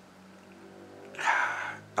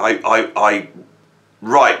 right,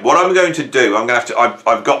 what I'm going to do,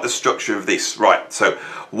 I've got the structure of this. Right, so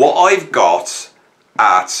what I've got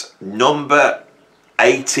at number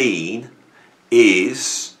 18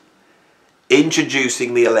 is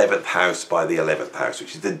Introducing the 11th House by the 11th House,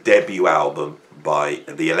 which is the debut album by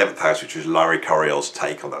the 11th House, which was Larry Coryell's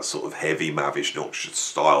take on that sort of heavy Mahavishnu Orchestra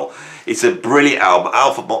style. It's a brilliant album.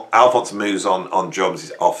 Alphonse Moose on drums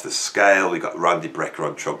is off the scale. We've got Randy Brecker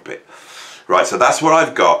on trumpet. Right, so that's what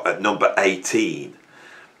I've got at number 18.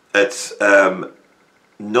 At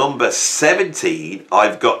number 17,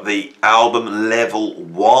 I've got the album Level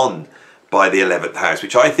 1 by the 11th House,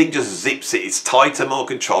 which I think just zips it. It's tighter, more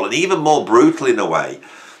control, and even more brutal in a way.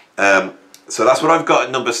 So that's what I've got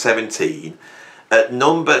at number 17. At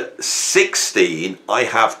number 16, I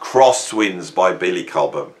have Crosswinds by Billy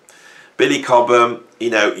Cobham. Billy Cobham, you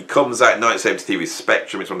know, he comes out in 1973 with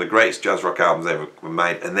Spectrum. It's one of the greatest jazz rock albums ever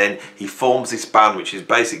made. And then he forms this band, which is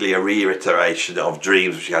basically a reiteration of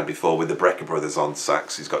Dreams, which he had before, with the Brecker brothers on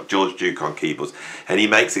sax. He's got George Duke on keyboards. And he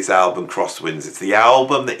makes this album, Crosswinds. It's the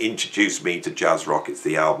album that introduced me to jazz rock. It's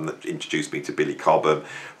the album that introduced me to Billy Cobham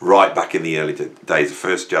right back in the early days. The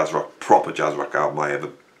first jazz rock, proper jazz rock album I ever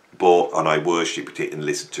bought, and I worshipped it and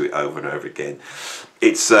listened to it over and over again.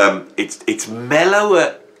 It's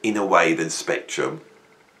mellower in a way than Spectrum,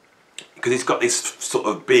 because it's got this sort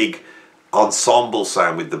of big ensemble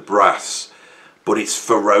sound with the brass, but it's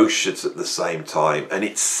ferocious at the same time, and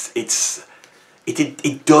it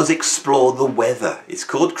does explore the weather. It's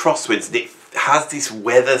called Crosswinds, and it has this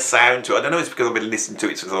weather sound to it. I don't know if it's because I've been listening to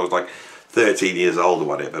it since I was like 13 years old or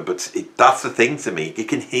whatever, but that's the thing to me. You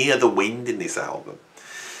can hear the wind in this album.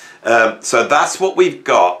 So that's what we've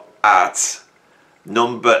got at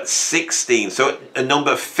number 16. So at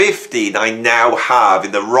number 15, I now have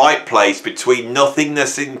in the right place Between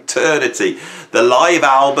Nothingness and Eternity, the live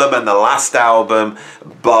album and the last album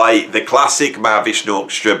by the classic Mahavishnu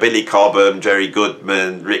Orchestra, Billy Cobham, Jerry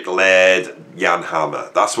Goodman, Rick Laird, Jan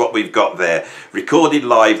Hammer. That's what we've got there, recorded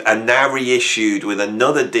live and now reissued with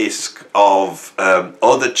another disc of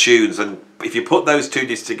other tunes. And if you put those 2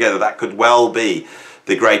 discs together, that could well be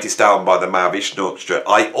the greatest album by the Mahavishnu Orchestra.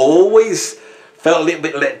 I always felt a little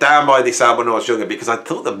bit let down by this album when I was younger because I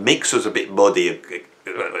thought the mix was a bit muddy.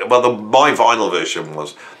 Well, my vinyl version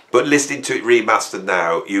was. But listening to it remastered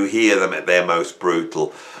now, you hear them at their most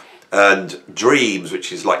brutal. And Dreams,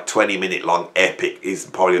 which is like 20-minute long epic, is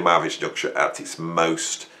probably the Mahavishnu Orchestra at its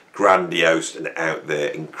most grandiose and out there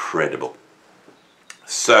incredible.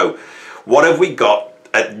 So, what have we got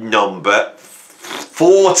at number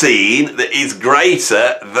 14 that is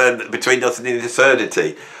greater than Between Nothing and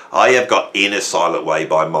Eternity? I have got In a Silent Way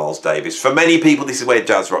by Miles Davis. For many people, this is where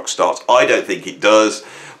jazz rock starts. I don't think it does,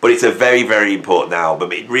 but it's a very, very important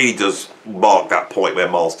album. It really does mark that point where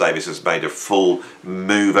Miles Davis has made a full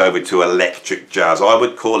move over to electric jazz. I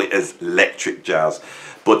would call it as electric jazz,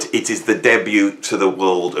 but it is the debut to the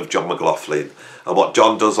world of John McLaughlin. And what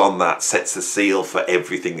John does on that sets the seal for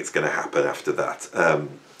everything that's going to happen after that.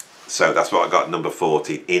 So that's what I got at number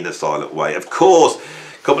 14, In a Silent Way. Of course,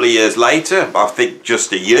 a couple of years later, I think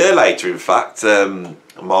just a year later in fact,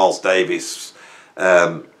 Miles Davis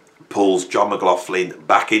pulls John McLaughlin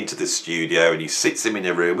back into the studio and he sits him in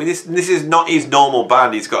a room. This is not his normal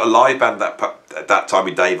band. He's got a live band at that time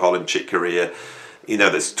with Dave Holland, Chick Corea, you know,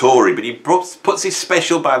 that's touring, but he puts his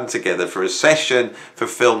special band together for a session for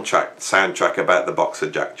soundtrack about the boxer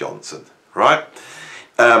Jack Johnson, right?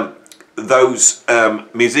 Those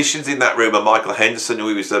musicians in that room are Michael Henderson,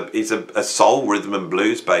 who is a soul rhythm and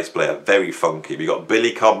blues bass player, very funky. We got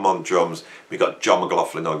Billy Cobham on drums, we got John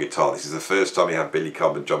McLaughlin on guitar. This is the first time you have Billy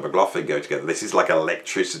Cobham and John McLaughlin go together. This is like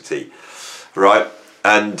electricity, right?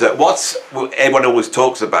 And what everyone always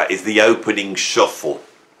talks about is the opening shuffle,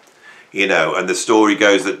 you know, and the story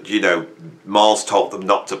goes that, you know, Miles told them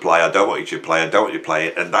not to play, I don't want you to play, I don't want you to play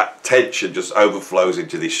it, and that tension just overflows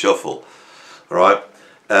into this shuffle, right?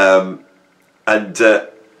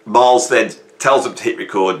 Miles then tells him to hit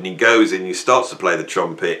record, and he goes in, he starts to play the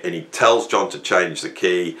trumpet, and he tells John to change the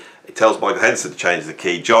key, he tells Michael Henderson to change the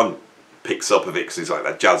key. John picks up of it because he's like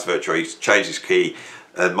that jazz virtuoso, he changes key,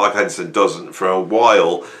 and Michael Henderson doesn't. For a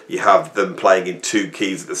while you have them playing in two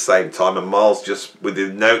keys at the same time, and Miles just with the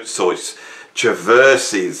note choice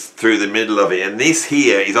traverses through the middle of it, and this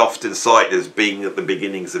here is often cited as being at the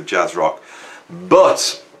beginnings of jazz rock.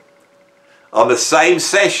 But on the same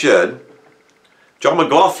session, John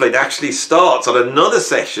McLaughlin actually starts on another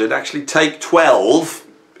session, actually take 12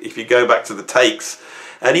 if you go back to the takes,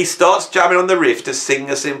 and he starts jamming on the riff to Sing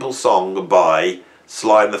a Simple Song by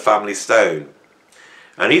Sly and the Family Stone.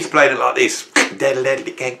 And he's playing it like this. And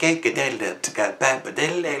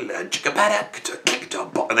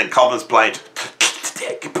then Cobham's playing.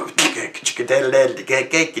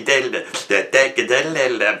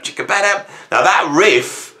 Now that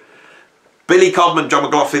riff, Billy Cobham and John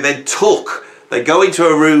McLaughlin then they go into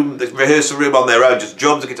a room, the rehearsal room on their own, just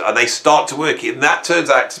drums and guitar, and they start to work it, and that turns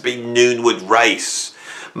out to be Noonwood Race.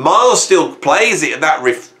 Miles still plays it, and that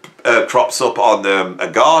riff crops up on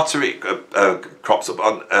Agata, it crops up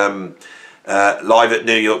on Live at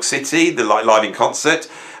New York City, the live in concert,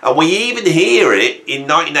 and we even hear it in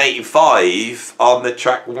 1985 on the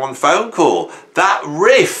track One Phone Call. That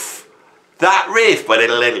riff, that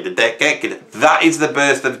is the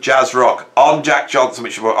birth of jazz rock on Jack Johnson,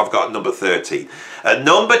 which I've got at number 13. At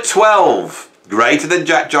number 12, greater than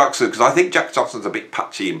Jack Johnson, because I think Jack Johnson's a bit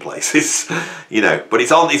patchy in places, you know, but it's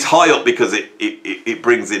high up because it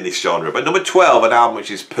brings in this genre. But number 12, an album which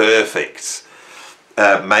is perfect,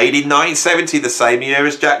 made in 1970, the same year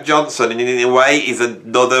as Jack Johnson, and in a way is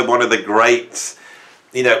another one of the great,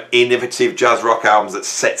 you know, innovative jazz rock albums that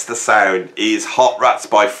sets the sound, is Hot Rats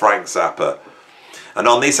by Frank Zappa. And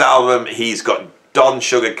on this album he's got Don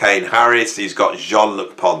Sugarcane Harris, he's got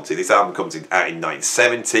Jean-Luc Ponty. This album comes out in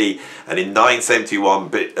 1970, and in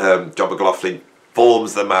 1971 John McLaughlin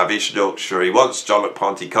forms the Mahavishnu Orchestra. He wants Jean-Luc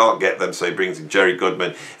Ponty, can't get them, so he brings in Jerry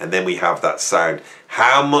Goodman, and then we have that sound.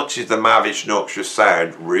 How much is the Mahavishnu Orchestra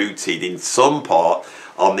sound rooted in some part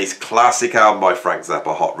on this classic album by Frank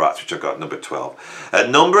Zappa, Hot Rats, which I've got at number 12. At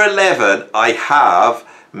number 11 I have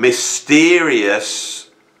Mysterious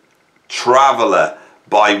Traveller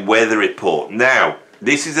by Weather Report. Now,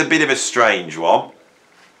 this is a bit of a strange one,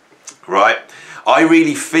 right? I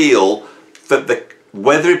really feel that the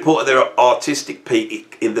Weather Report at their artistic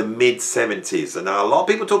peak in the mid-70s, and now a lot of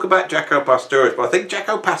people talk about Jaco Pastorius, but I think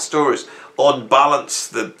Jaco Pastorius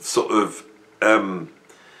unbalanced the sort of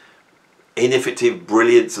innovative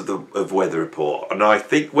brilliance of Weather Report, and I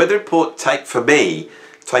think Weather Report take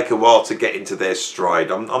a while to get into their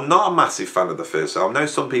stride. I'm not a massive fan of the first album. I know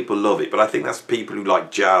some people love it, but I think that's people who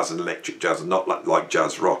like jazz and electric jazz and not like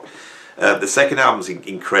jazz rock. The second album's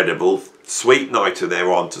incredible. Sweet Night, and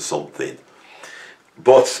they're on to something.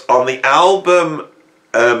 But on the album,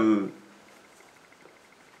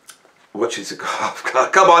 what is it? Oh,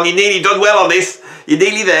 come on, you nearly done well on this. You're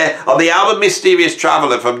nearly there. On the album Mysterious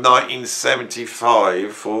Traveller from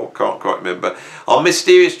 1975, or can't quite remember. On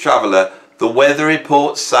Mysterious Traveller, the Weather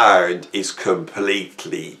Report sound is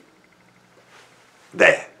completely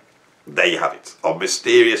there. There you have it. On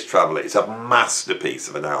Mysterious Traveller, it's a masterpiece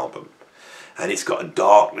of an album. And it's got a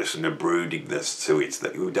darkness and a broodingness to it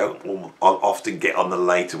that you don't often get on the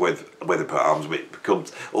later Weather Report albums, where it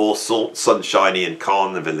becomes all sunshiny and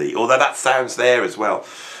carnival-y, although that sounds there as well.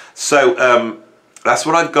 So that's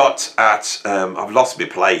what I've got at, I've lost my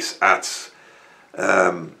place, at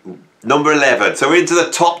number 11. So we're into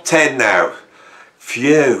the top 10 now.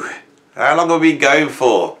 Phew. How long have we been going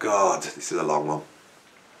for? God, this is a long one.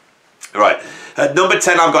 Right. At number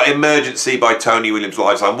 10 I've got Emergency by Tony Williams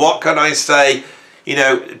Live. And what can I say? You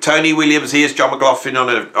know, Tony Williams, here's John McLaughlin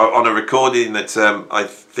on a recording that I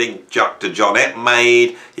think Dr. Jonette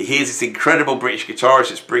made. He hears this incredible British guitarist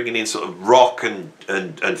that's bringing in sort of rock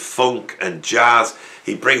and funk and jazz.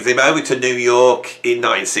 He brings him over to New York in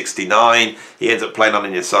 1969. He ends up playing on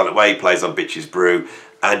In Your Silent Way, he plays on Bitches Brew,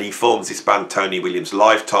 and he forms this band Tony Williams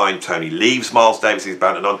Lifetime. Tony leaves Miles Davis's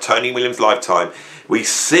band, and on Tony Williams Lifetime we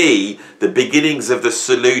see the beginnings of the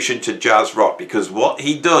solution to jazz rock, because what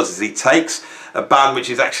he does is he takes a band which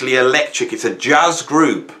is actually electric. It's a jazz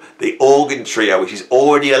group, the Organ Trio, which is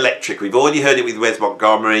already electric. We've already heard it with Wes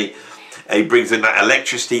Montgomery. He brings in that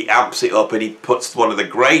electricity, amps it up, and he puts one of the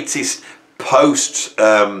greatest post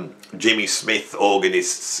Jimmy Smith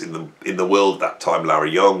organists in the world at that time,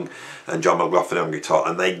 Larry Young and John McLaughlin on guitar,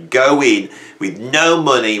 and they go in with no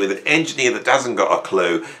money, with an engineer that hasn't got a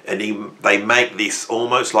clue, and they make this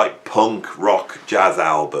almost like punk rock jazz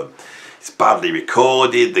album. It's badly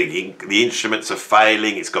recorded, the instruments are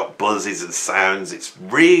failing, it's got buzzes and sounds, it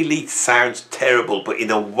really sounds terrible, but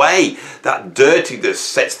in a way that dirtiness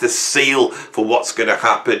sets the seal for what's going to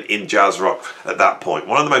happen in jazz rock at that point.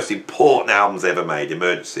 One of the most important albums ever made,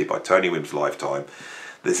 Emergency by Tony Williams Lifetime.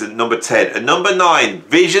 This is number 10. And number 9,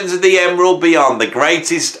 Visions of the Emerald Beyond, the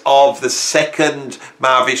greatest of the second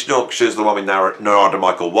Mahavishnu Orchestras, the one with Narada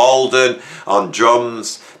Michael Walden on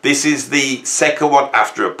drums. This is the second one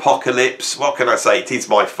after Apocalypse. What can I say? It is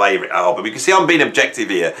my favourite album. You can see I'm being objective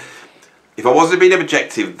here. If I wasn't being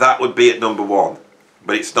objective, that would be at number 1.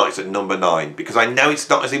 But it's not, it's at number 9. Because I know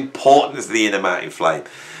it's not as important as the Inner Mountain Flame.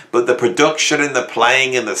 But the production and the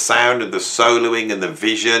playing and the sound and the soloing and the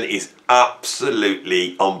vision is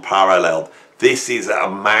absolutely unparalleled. This is a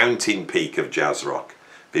mountain peak of jazz rock.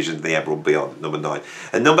 Visions of the Emerald Beyond, number 9.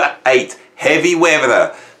 And number 8, Heavy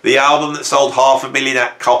Weather, the album that sold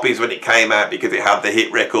 500,000 copies when it came out because it had the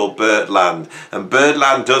hit record Birdland. And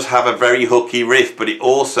Birdland does have a very hooky riff, but it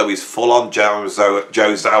also is full-on Joe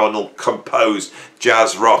Zawinul composed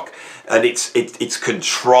jazz rock. And it's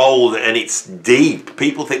controlled and it's deep.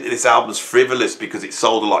 People think that this album's frivolous because it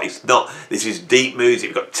sold a lot. It's not. This is deep music.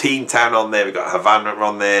 We've got Teen Town on there. We've got Havana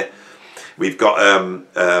on there. We've got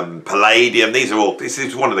Palladium. These are all. This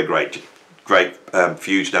is one of the great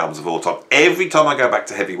fusion albums of all time. Every time I go back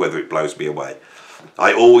to Heavy Weather, it blows me away.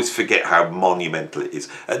 I always forget how monumental it is.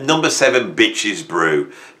 At number 7, Bitches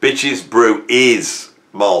Brew. Bitches Brew is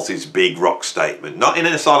Miles's big rock statement. Not in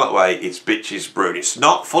a silent way, it's Bitches Brew. It's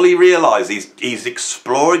not fully realised. He's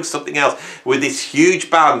exploring something else with this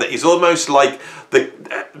huge band that is almost like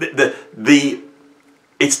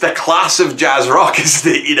it's the class of jazz rock,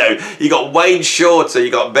 isn't it? You know, you got Wayne Shorter,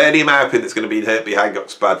 you got Bernie Maupin that's going to be in Herbie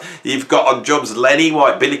Hancock's band. You've got on drums Lenny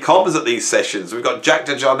White, Billy Cobham's at these sessions. We've got Jack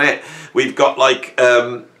DeJohnette. We've got like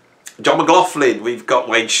John McLaughlin. We've got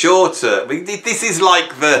Wayne Shorter. This is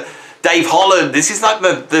like the Dave Holland. This is like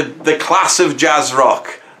the class of jazz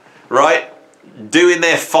rock, right? Doing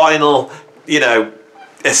their final, you know,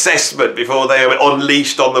 assessment before they are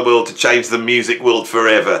unleashed on the world to change the music world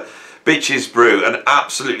forever. Bitches Brew, an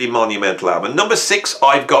absolutely monumental album. Number 6,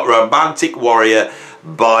 I've got Romantic Warrior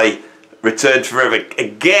by Return to Forever.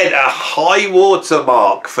 Again, a high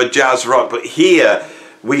watermark for jazz rock, but here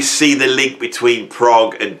we see the link between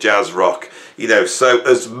prog and jazz rock. You know, so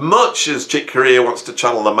as much as Chick Corea wants to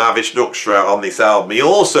channel the Mahavishnu Orchestra on this album, he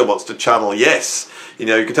also wants to channel, yes, you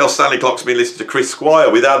know, you can tell Stanley Clarke's been listening to Chris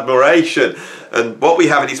Squire with admiration. And what we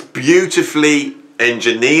have is beautifully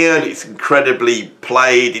engineered, it's incredibly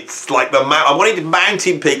played, it's like I wanted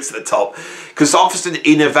mountain peaks at the top, because often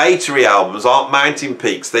innovatory albums aren't mountain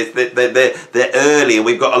peaks, they're early, and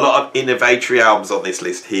we've got a lot of innovatory albums on this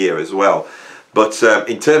list here as well. But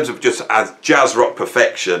in terms of just as jazz rock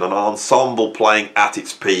perfection and an ensemble playing at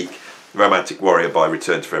its peak, Romantic Warrior by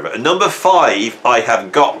Return to Forever. And number 5, I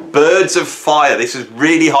have got Birds of Fire. This is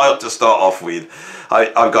really high up to start off with.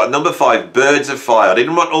 I've got number 5, Birds of Fire. I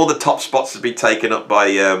didn't want all the top spots to be taken up by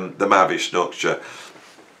the Mahavishnu Orchestra.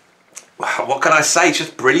 What can I say? It's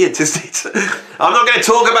just brilliant, isn't it? I'm not going to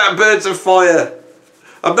talk about Birds of Fire.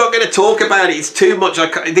 I'm not going to talk about it. It's too much.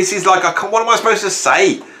 This is like, what am I supposed to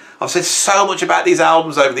say? I've said so much about these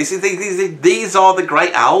albums over this. These are the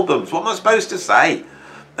great albums. What am I supposed to say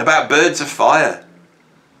about Birds of Fire?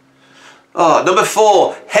 Oh, number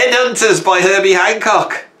 4, Headhunters by Herbie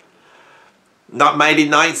Hancock. Not made in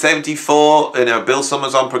 1974. You know, Bill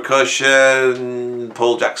Summers on percussion,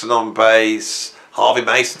 Paul Jackson on bass, Harvey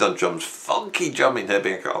Mason on drums, funky drumming,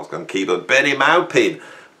 Herbie Hancock on keyboard, Benny Maupin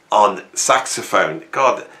on saxophone.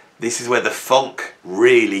 God, this is where the funk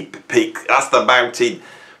really peaks. That's the mountain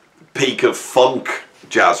peak of funk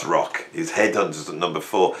jazz rock, is Headhunters at number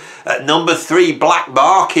 4. At number 3, Black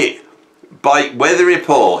Market by Weather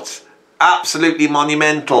Report. Absolutely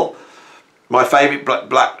monumental. My favourite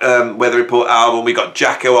Black Weather Report album, we got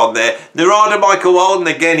Jacko on there. Narada Michael Walden,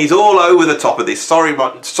 again, he's all over the top of this. Sorry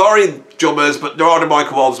drummers, but Narada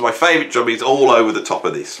Michael Walden's my favourite drummer. He's all over the top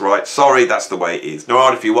of this, right? Sorry, that's the way it is.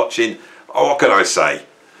 Narada, if you're watching, oh, what can I say?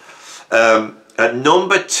 At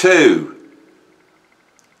number 2,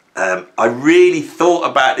 I really thought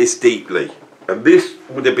about this deeply. And this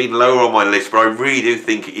would have been lower on my list, but I really do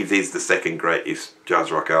think it is the second greatest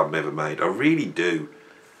jazz rock album ever made. I really do.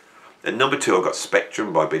 At number 2, I've got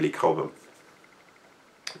Spectrum by Billy Cobham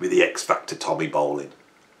with the X Factor Tommy Bolin.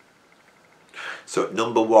 So at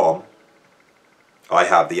number 1, I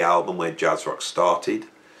have the album where jazz rock started,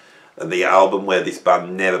 and the album where this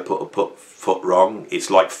band never put a foot wrong. It's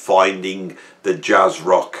like finding the jazz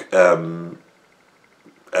rock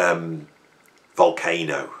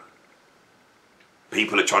volcano.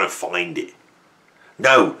 People are trying to find it.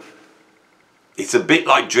 No. It's a bit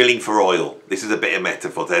like drilling for oil. This is a bit of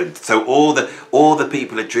metaphor. So all the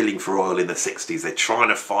people are drilling for oil in the 60s. They're trying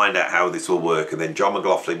to find out how this will work. And then John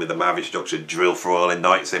McLaughlin with the Mavish Ducks would drill for oil in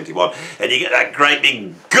 1971. And you get that great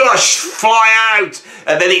big gush fly out.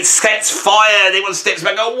 And then it sets fire. And everyone steps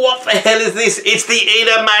back and goes, what the hell is this? It's the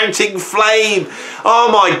inner mounting flame. Oh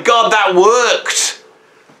my God, that worked.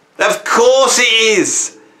 Of course it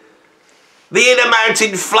is. The inner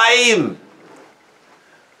mounting flame.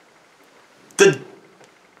 The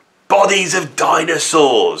bodies of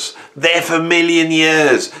dinosaurs, there for a million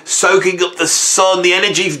years, soaking up the sun, the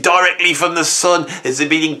energy directly from the sun has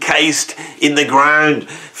been encased in the ground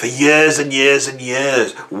for years and years and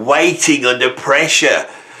years, waiting under pressure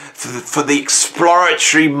for the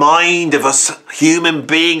exploratory mind of us human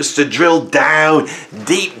beings to drill down into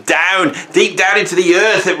the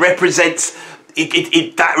earth. That represents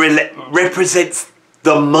represents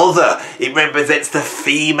the mother, it represents the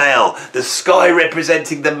female, the sky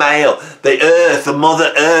representing the male, the earth, the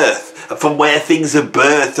mother earth, from where things are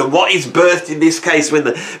birthed. And what is birthed in this case when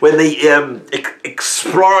the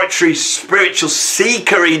exploratory spiritual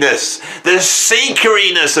seekeriness, the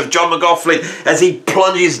seekeriness of John McLaughlin as he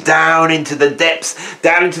plunges down into the depths,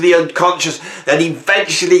 down into the unconscious, and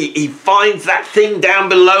eventually he finds that thing down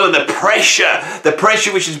below, and the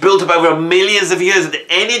pressure which is built up over millions of years, and the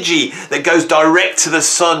energy that goes direct to the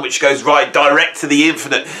sun, which goes right direct to the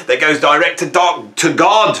infinite, that goes direct to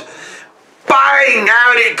God. Bang!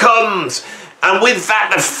 Out it comes! And with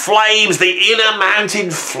that, the flames, the inner mountain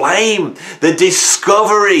flame, the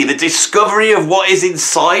discovery of what is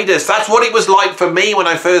inside us. That's what it was like for me when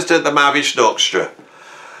I first heard the Mavish Orchestra.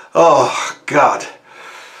 Oh, God.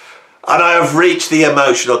 And I have reached the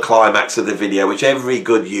emotional climax of the video, which every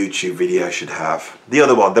good YouTube video should have. The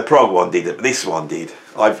other one, the prog one didn't, but this one did.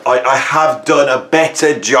 I have done a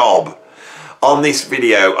better job on this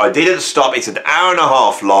video. I didn't stop. It's an hour and a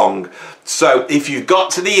half long. So if you've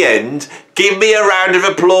got to the end, give me a round of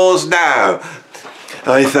applause now.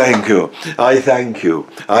 I thank you. I thank you.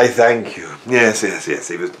 I thank you. Yes.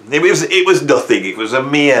 It was nothing. It was a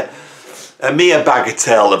mere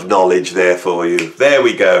bagatelle of knowledge there for you. There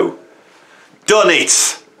we go. Done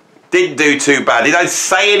it. Didn't do too bad. Did I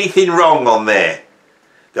say anything wrong on there?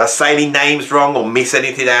 Did I say any names wrong or miss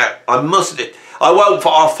anything out? I won't.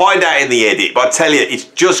 I'll find out in the edit. But I tell you, it's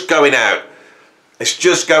just going out. It's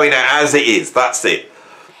just going out as it is. That's it.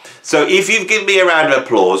 So if you've given me a round of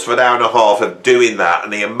applause for an hour and a half of doing that,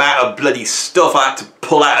 and the amount of bloody stuff I had to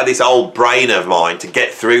pull out of this old brain of mine to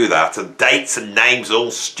get through that, and dates and names,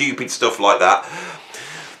 all stupid stuff like that.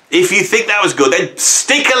 If you think that was good, then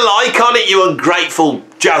stick a like on it, you ungrateful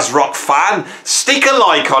jazz rock fan. Stick a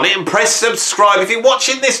like on it and press subscribe. If you're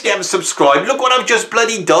watching this and you haven't subscribed, look what I've just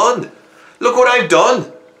bloody done. Look what I've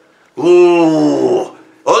done. Ooh,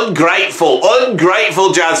 ungrateful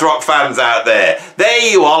jazz rock fans out there.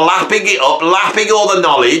 There you are, lapping it up, lapping all the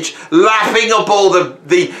knowledge, lapping up all the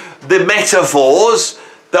metaphors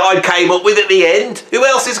that I came up with at the end. Who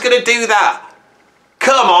else is going to do that?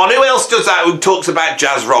 Come on, who else does that who talks about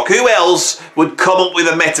jazz rock? Who else would come up with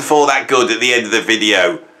a metaphor that good at the end of the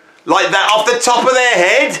video? Like that off the top of their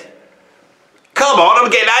head? Come on, I'm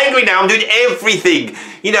getting angry now. I'm doing everything.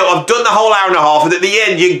 You know, I've done the whole hour and a half, and at the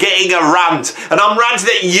end you're getting a rant. And I'm ranting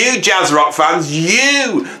at you jazz rock fans.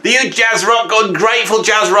 You jazz rock, ungrateful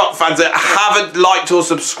jazz rock fans that haven't liked or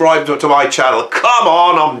subscribed to my channel. Come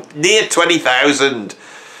on, I'm near 20,000.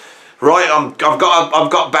 Right, I've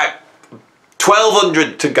got back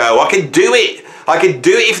 1,200 to go. I can do it. I can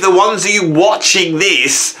do it if the ones of you watching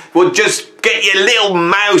this would just get your little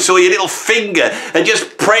mouse or your little finger and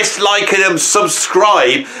just press like and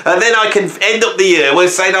subscribe, and then I can end up the year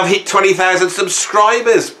with saying I've hit 20,000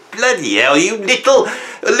 subscribers. Bloody hell, you little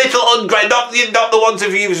A little ungrateful, not the ones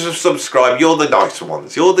of you who subscribe. You're the nice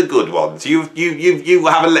ones. You're the good ones. You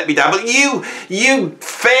haven't let me down. But you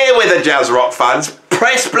fair weather jazz rock fans,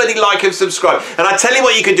 press bloody like and subscribe. And I tell you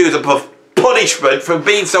what you can do as a punishment for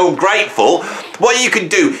being so ungrateful. What you can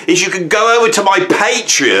do is you can go over to my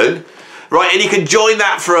Patreon, right, and you can join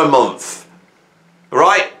that for a month,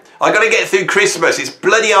 right? I got to get through Christmas. It's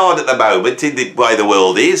bloody hard at the moment in the way the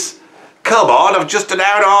world is. Come on, I've just an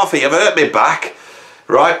hour and a half here. I've hurt my back,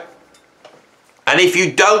 right? And if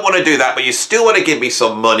you don't want to do that, but you still want to give me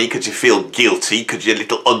some money because you feel guilty, because you're a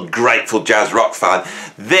little ungrateful jazz rock fan,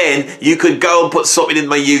 then you could go and put something in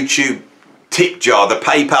my YouTube tip jar, the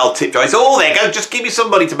PayPal tip jar. It's all there. Go, just give me some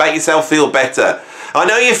money to make yourself feel better. I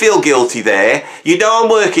know you feel guilty there. You know I'm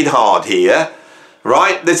working hard here,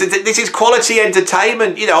 right? This is quality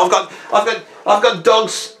entertainment. You know, I've got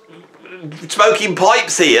dogs smoking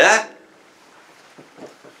pipes here.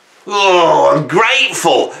 Oh, I'm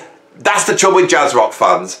grateful. That's the trouble with jazz rock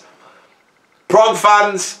fans. Prog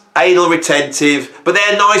fans, anal retentive, but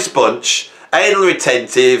they're a nice bunch. Anal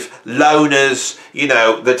retentive, loners, you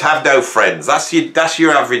know, that have no friends. That's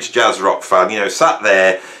your average jazz rock fan, you know, sat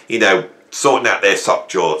there, you know, sorting out their sock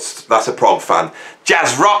jorts. That's a prog fan.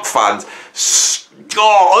 Jazz rock fans,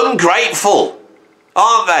 ungrateful,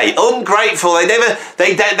 aren't they? Ungrateful. They don't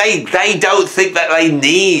think that they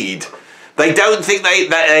need. They don't think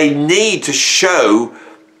that they need to show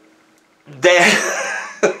their...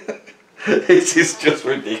 This is just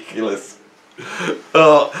ridiculous.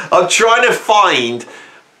 I'm trying to find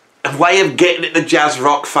a way of getting at the jazz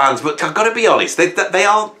rock fans, but I've got to be honest, they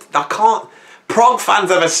aren't, I can't... Prog fans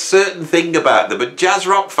have a certain thing about them, but jazz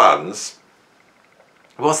rock fans,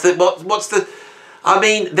 what's the... I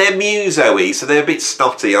mean, they're muso-y, so they're a bit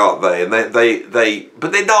snotty, aren't they? And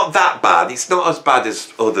but they're not that bad. It's not as bad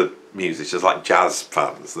as other musicians like jazz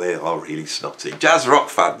fans. They are really snotty. Jazz rock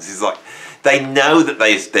fans is like, they know that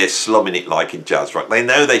they're slumming it like in jazz rock. They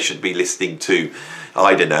know they should be listening to,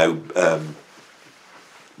 I don't know,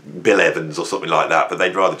 Bill Evans or something like that, but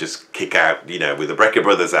they'd rather just kick out, you know, with the Brecker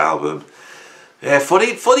Brothers album. Yeah,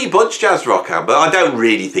 funny bunch, jazz rock, but I don't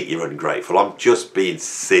really think you're ungrateful. I'm just being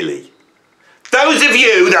silly. Those of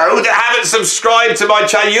you, though, that haven't subscribed to my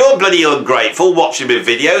channel, you're bloody ungrateful watching my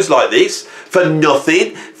videos like this for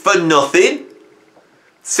nothing.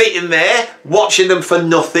 Sitting there, watching them for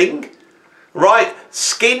nothing. Right?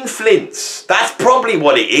 Skinflints. That's probably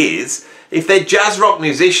what it is. If they're jazz rock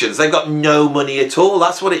musicians, they've got no money at all.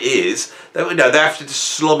 That's what it is. They have to just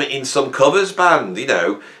slum it in some covers band, you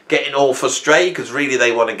know, getting all frustrated because really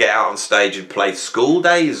they want to get out on stage and play School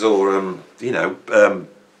Days or, you know,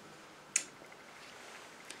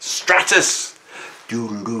 Stratus.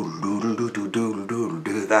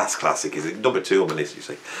 That's classic, is it? Number 2 on the list, you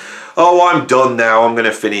see. Oh, I'm done now. I'm going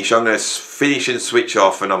to finish. I'm going to finish and switch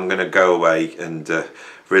off, and I'm going to go away and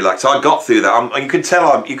relax. I got through that. You can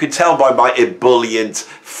tell by my ebullient,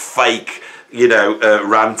 fake, you know,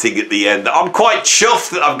 ranting at the end. I'm quite chuffed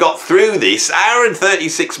that I've got through this. Hour and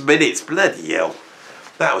 36 minutes. Bloody hell.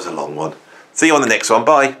 That was a long one. See you on the next one.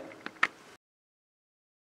 Bye.